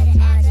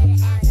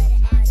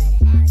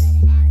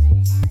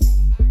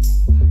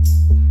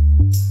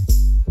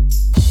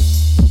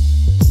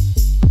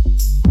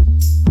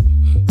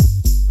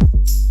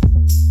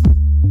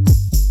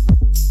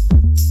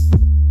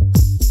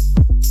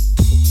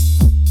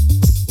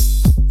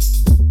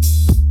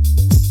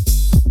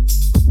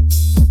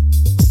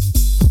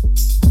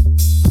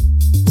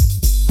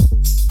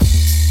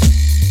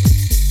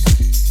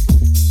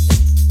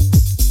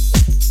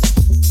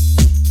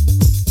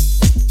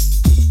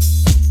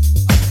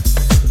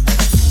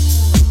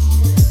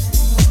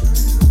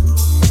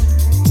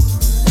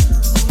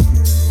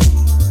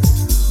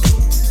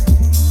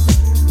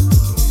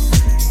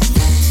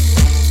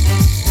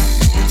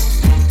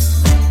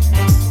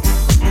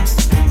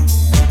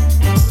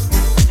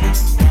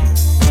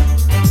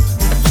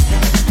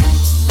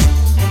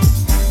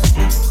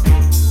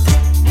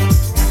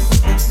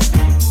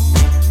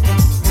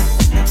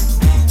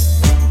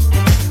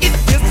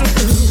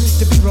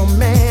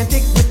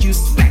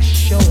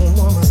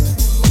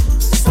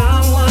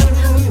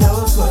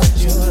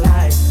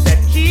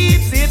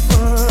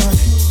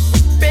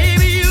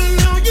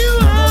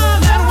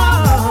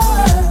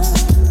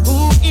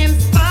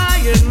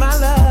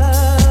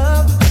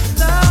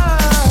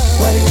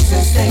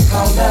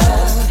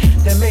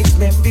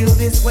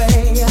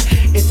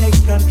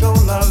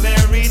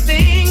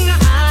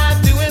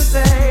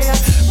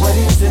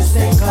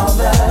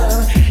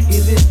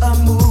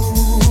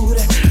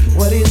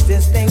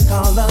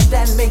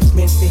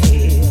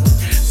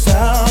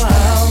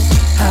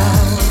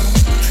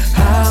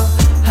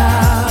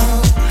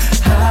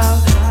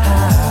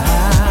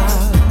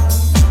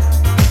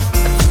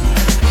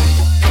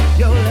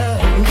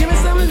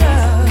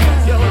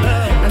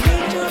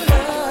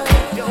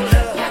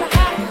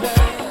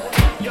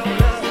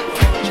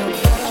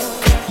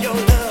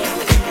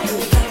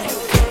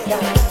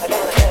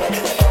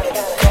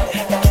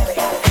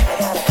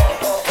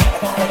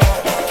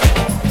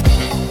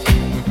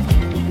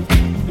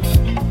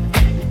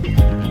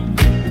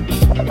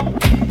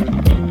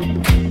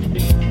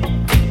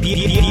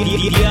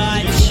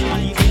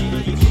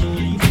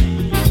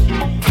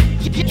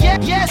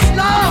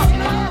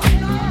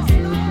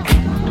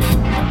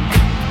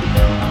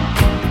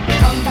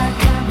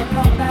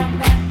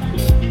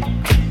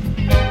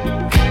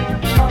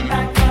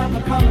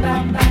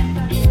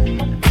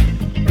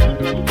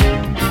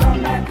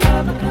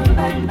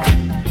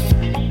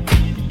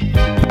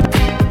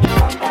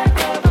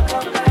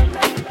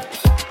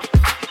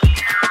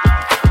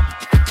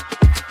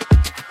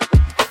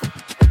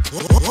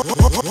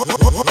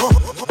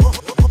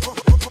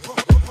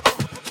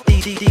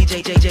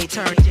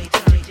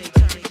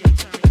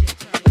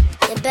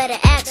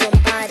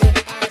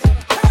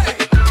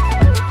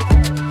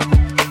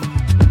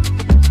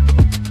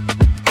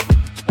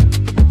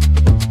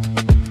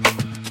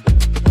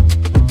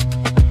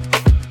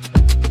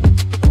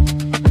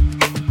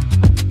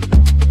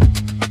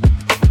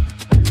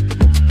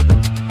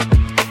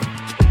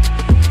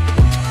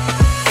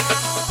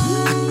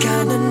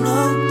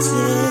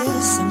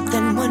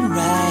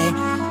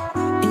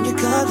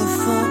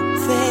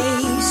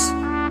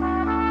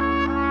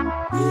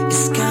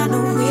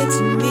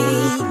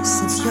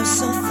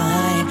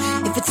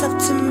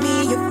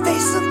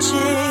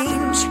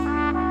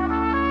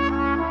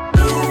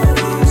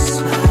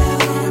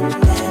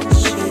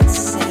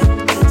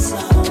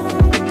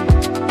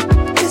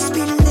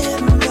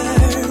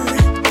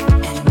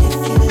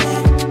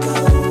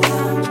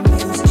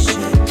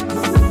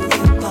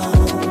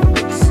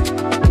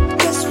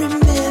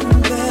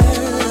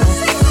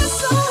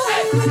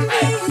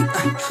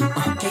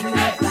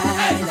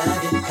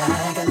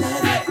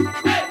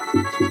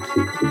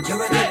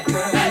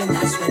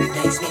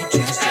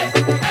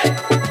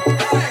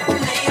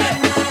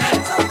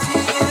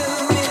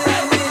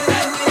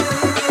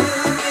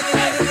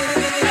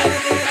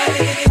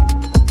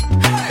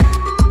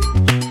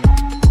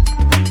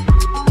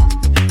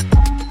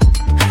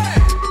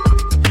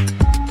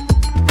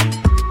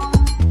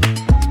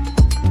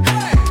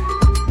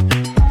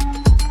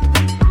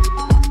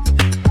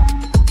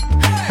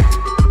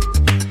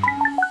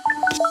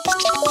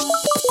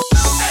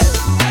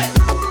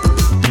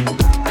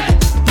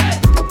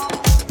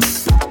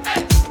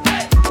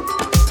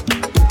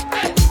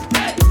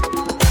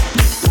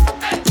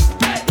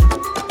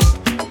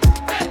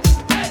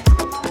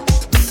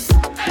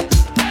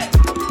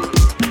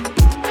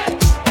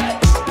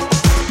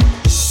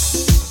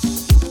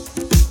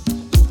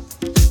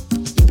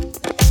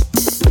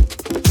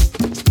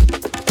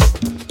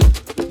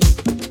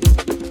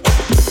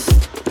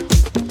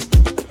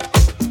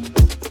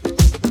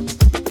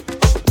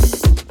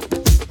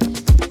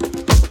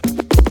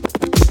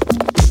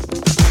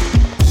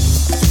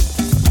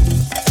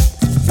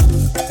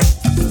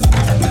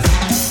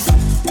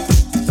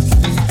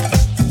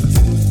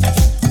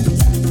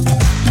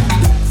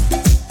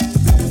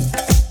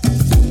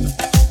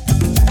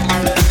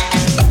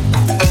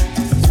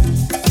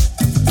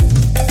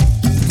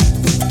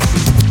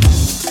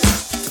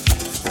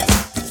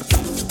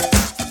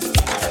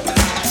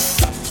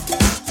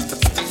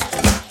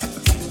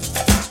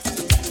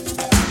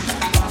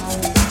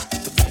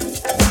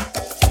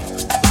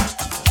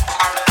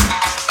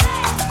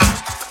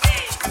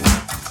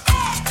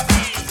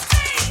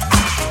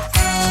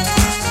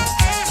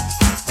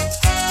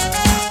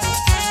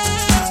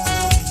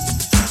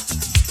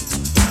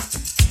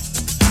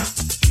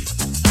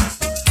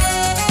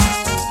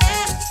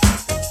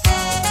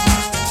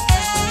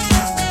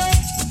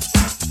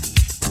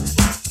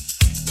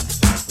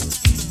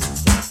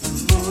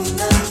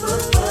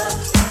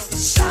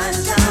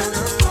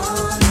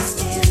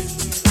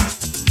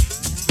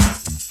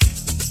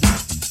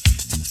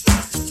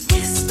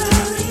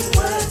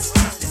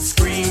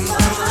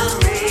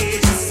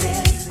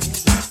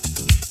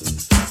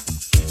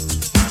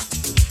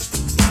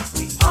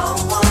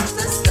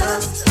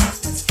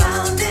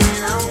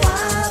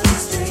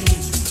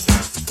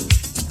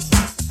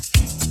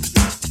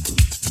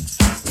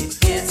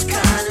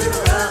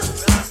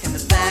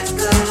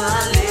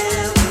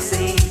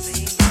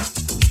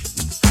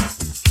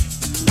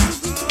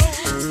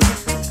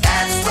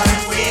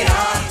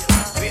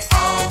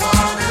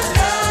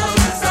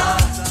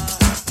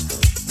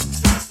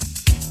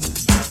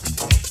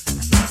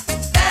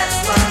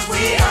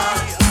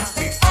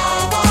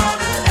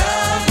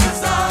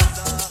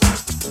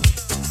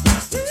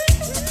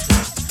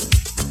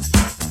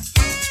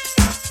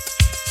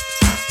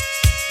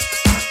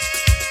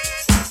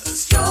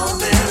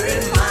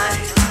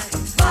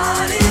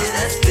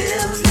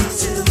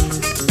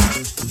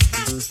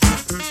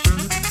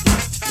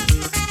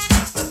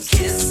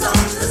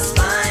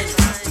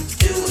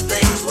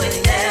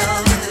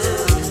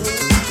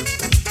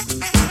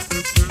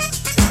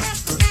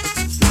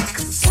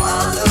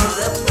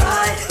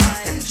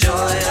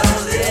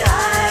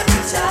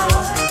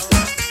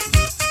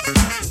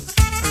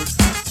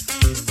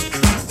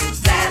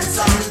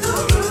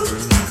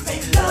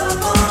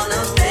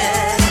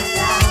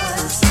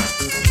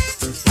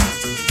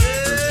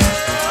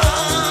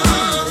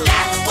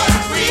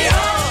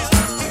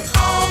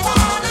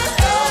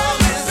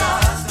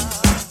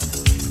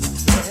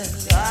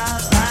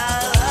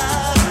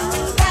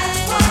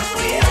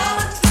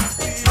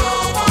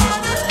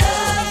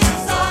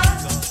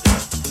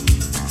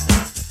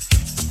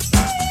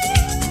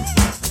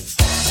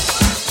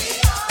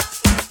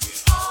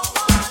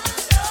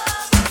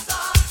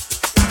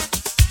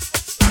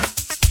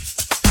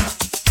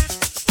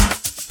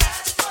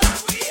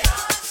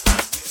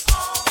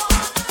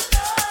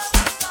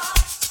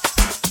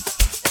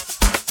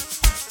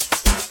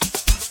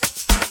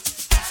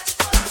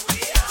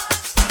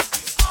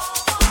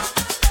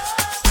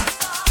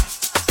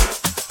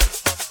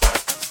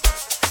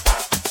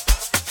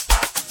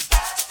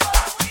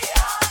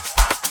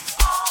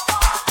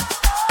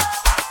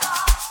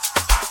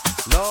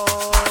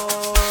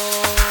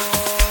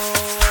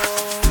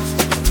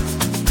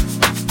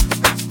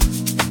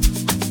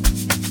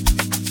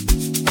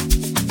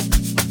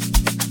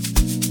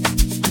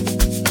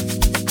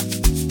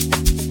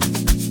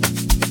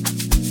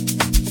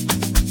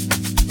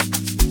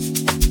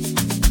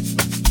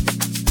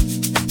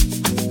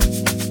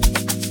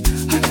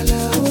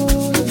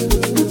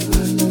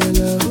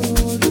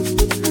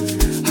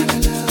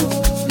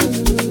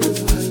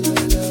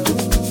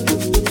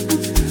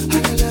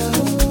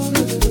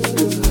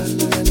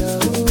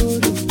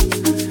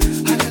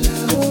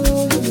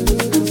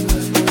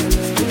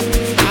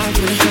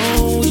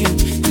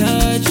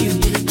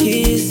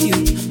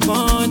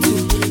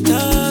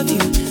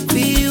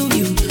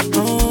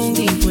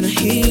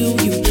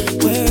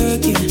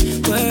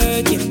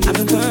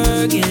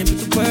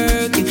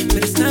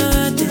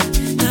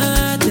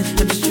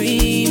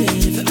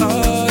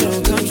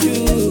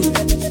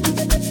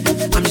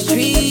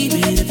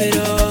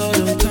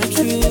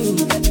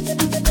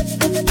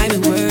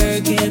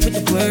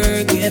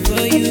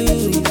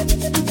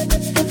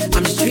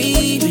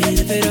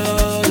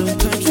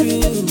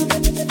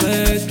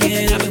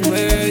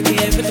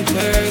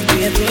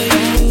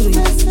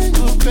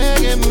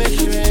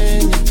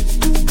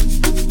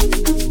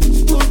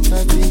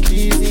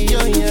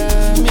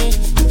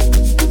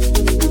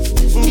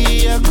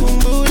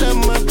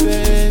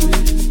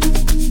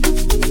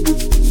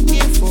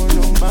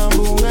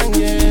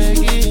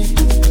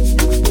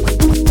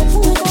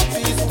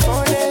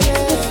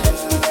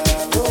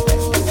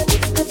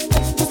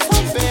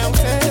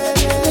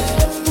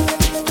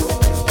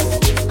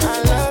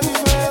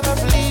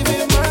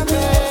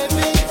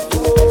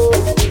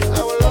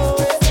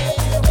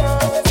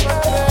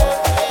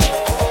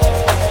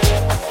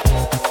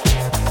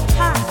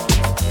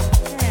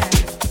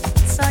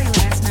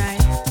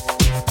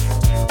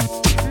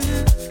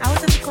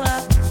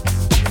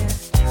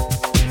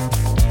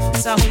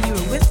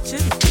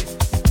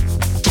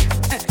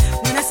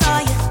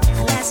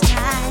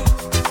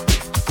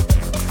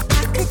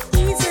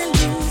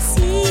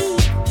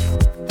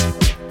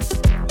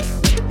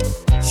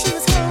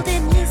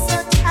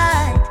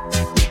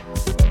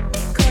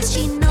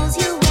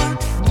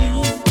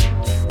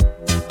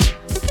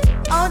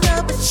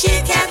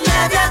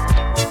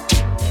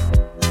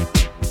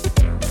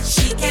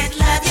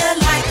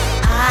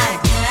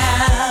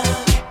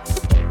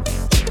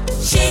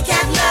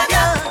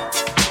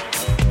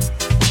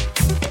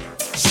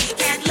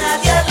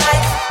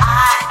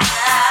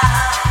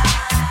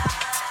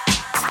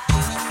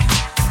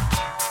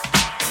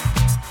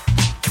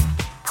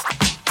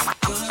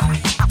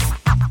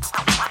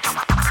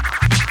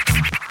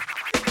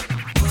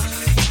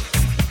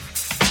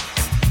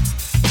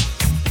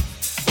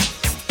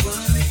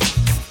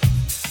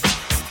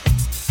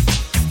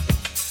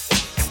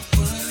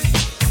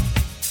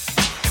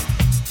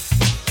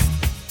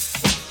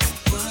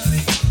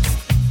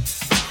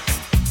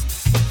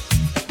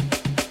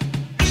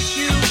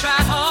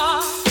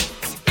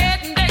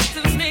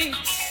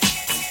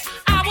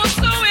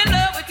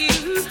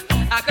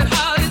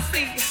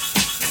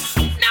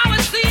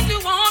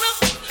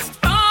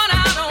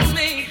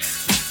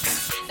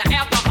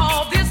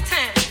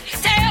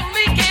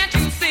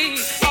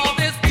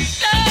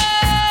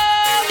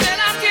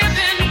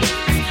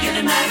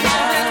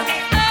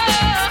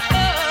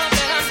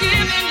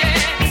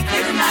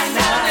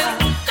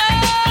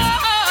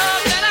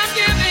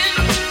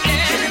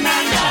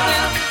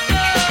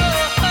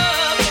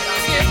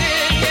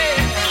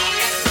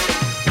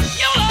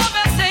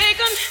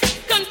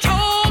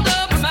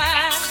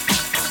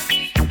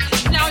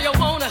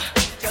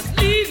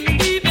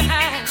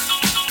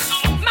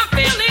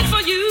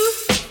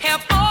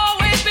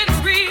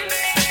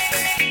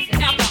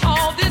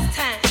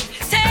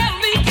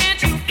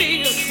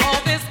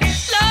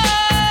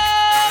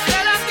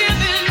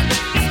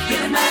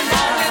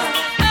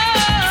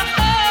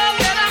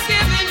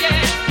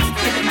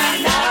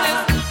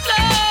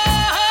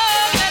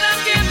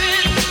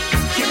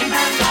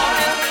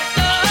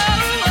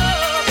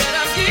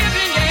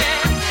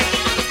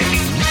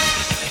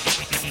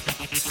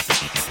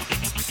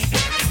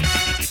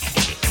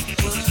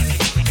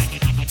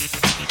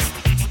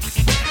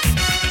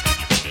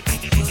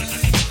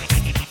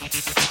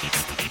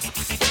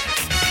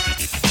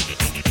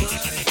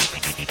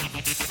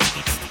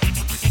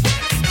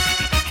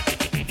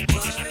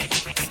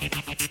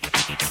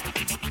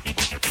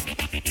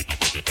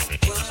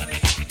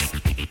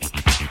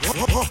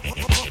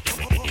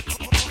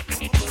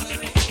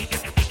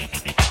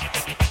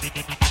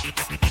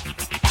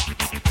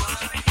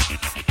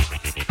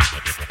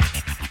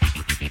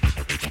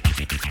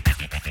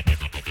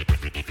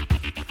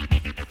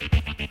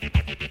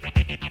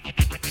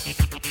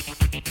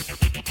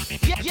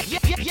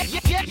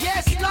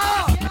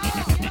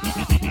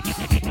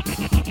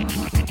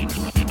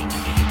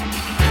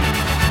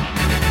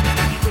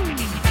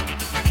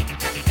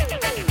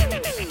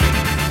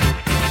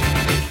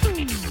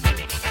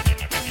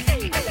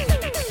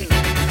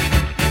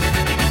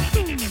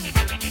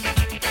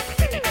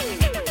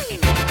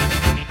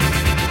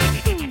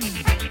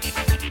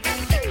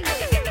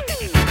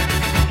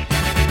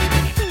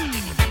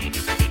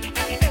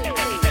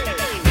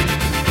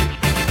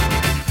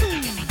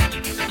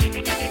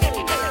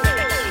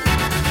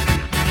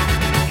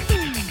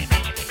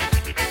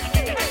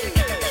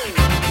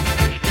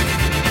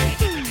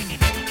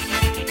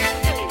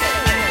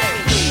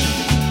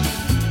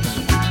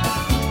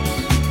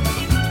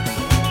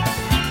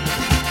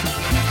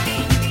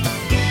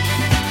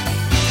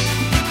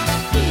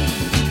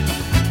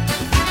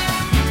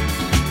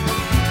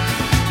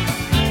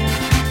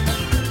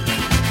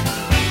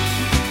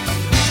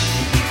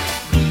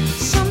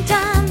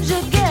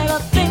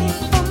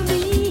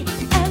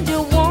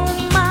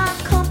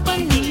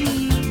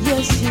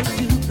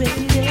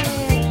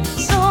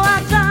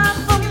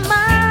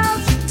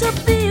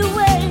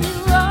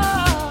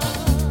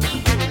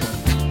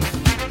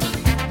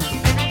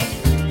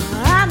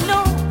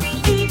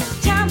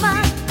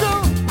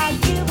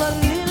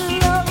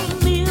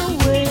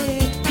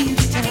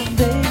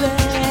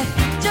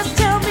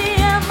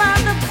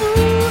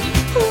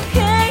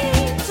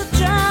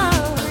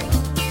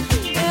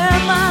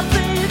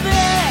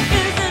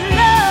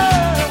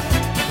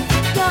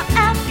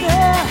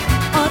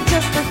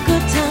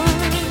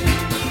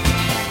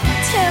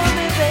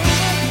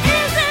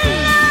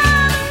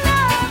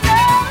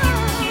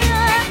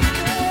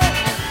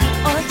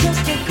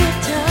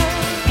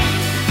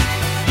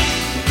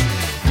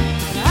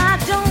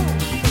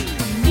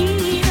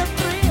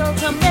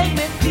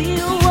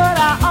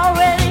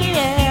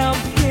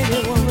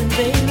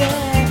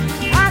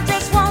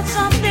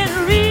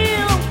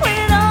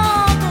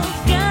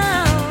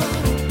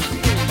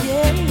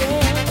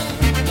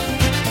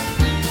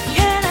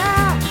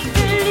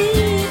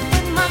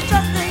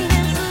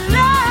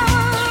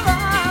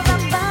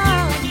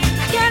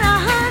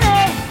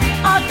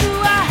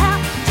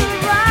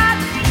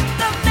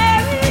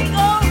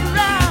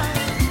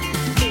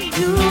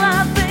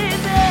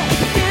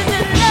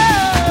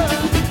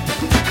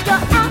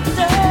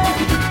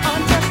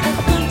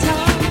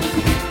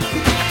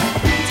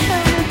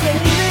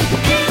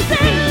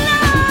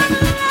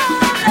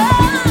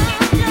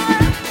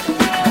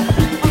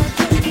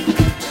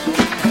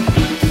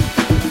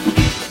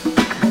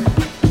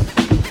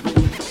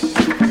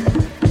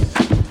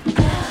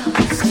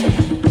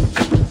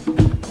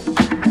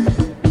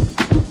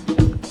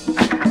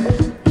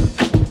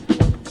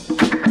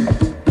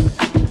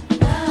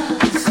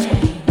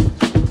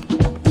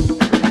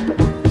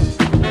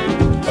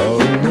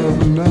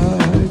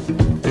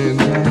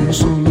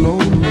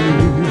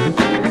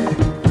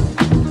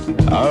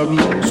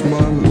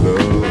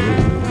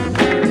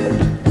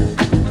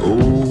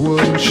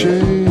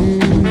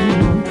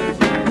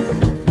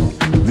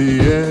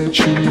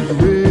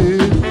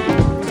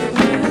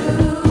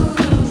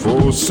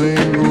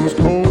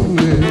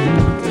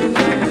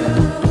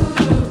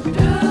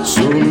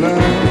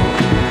 now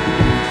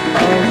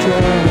I'll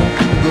try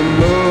the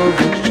love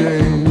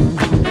exchange.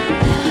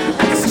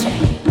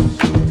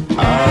 I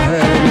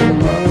had in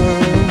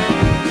mind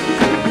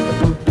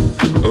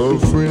a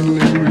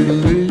friendly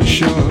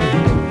relation,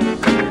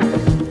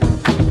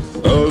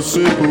 a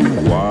sip of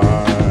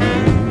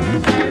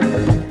wine,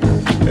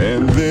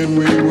 and then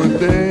we would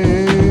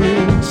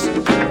dance.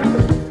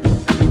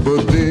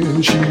 But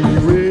then she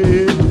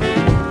read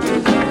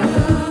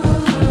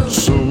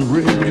some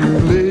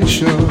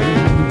regulation.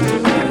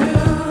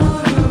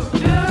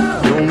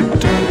 Don't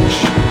touch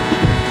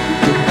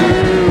the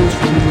girls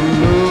from the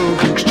love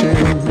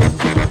exchange.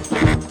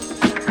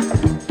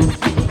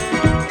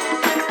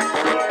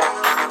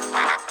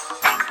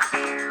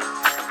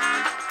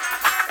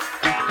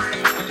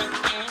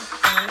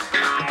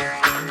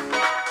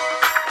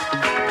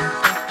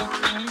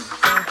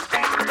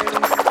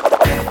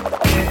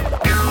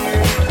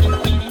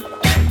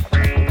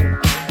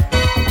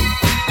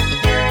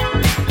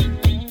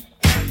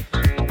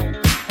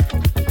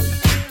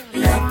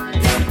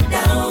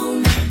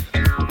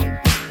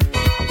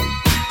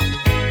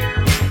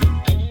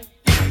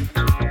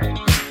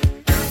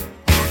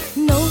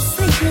 No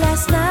sleep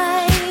last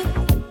night.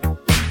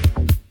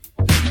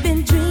 Been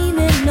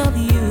dreaming of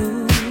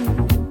you.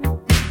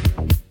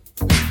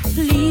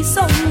 Please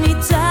hold me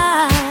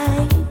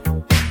tight,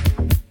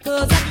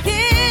 'cause I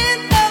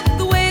can't love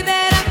the way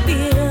that I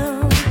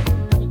feel.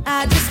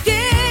 I just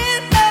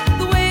can't love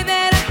the way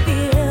that I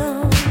feel.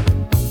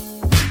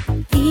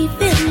 Deep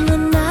in the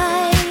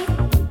night,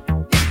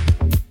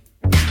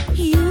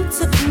 you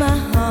took my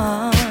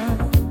heart.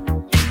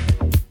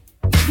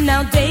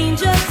 Now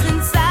danger's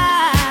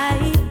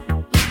inside,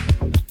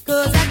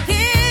 'cause I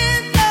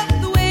can't love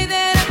the way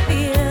that I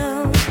feel.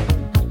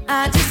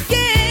 I just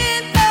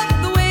can't love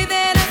the way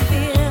that I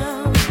feel.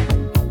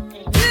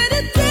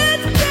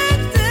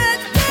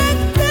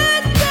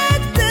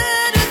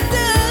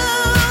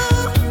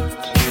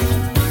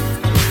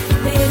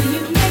 Baby,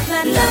 you make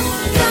my love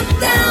come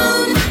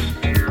down.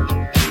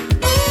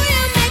 Ooh,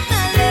 you make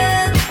my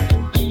love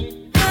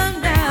come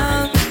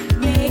down.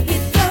 Make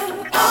it go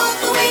all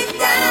the way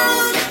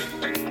down.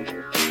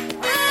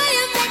 Ooh,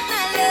 you make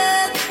my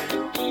love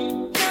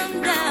come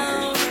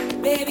down.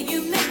 Baby, you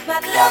make my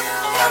love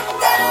come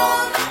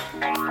down.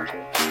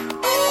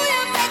 Ooh,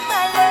 you make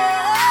my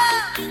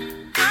love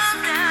come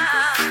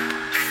down.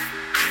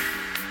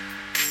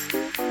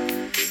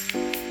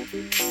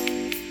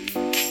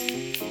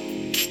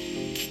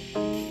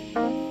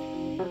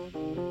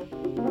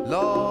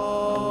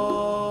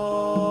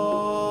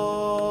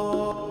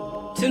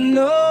 To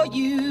know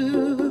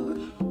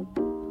you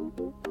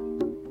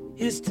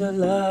is to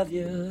love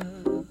you,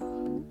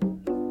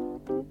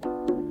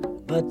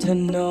 but to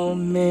know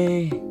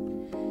me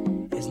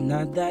is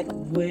not that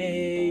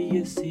way,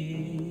 you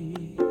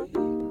see.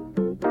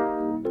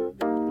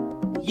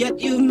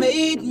 Yet you've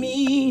made me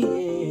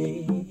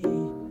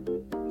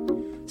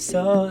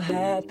so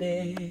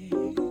happy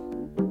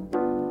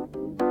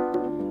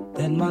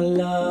that my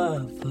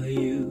love for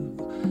you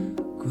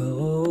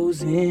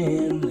grows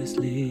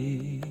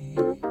endlessly.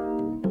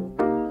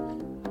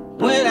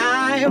 When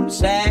I am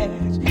sad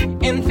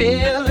and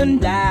feeling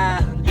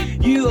down,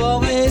 you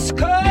always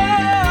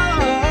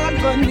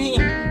comfort me.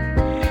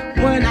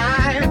 When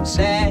I am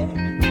sad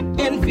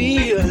and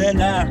feeling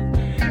down,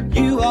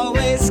 you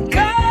always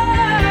comfort me.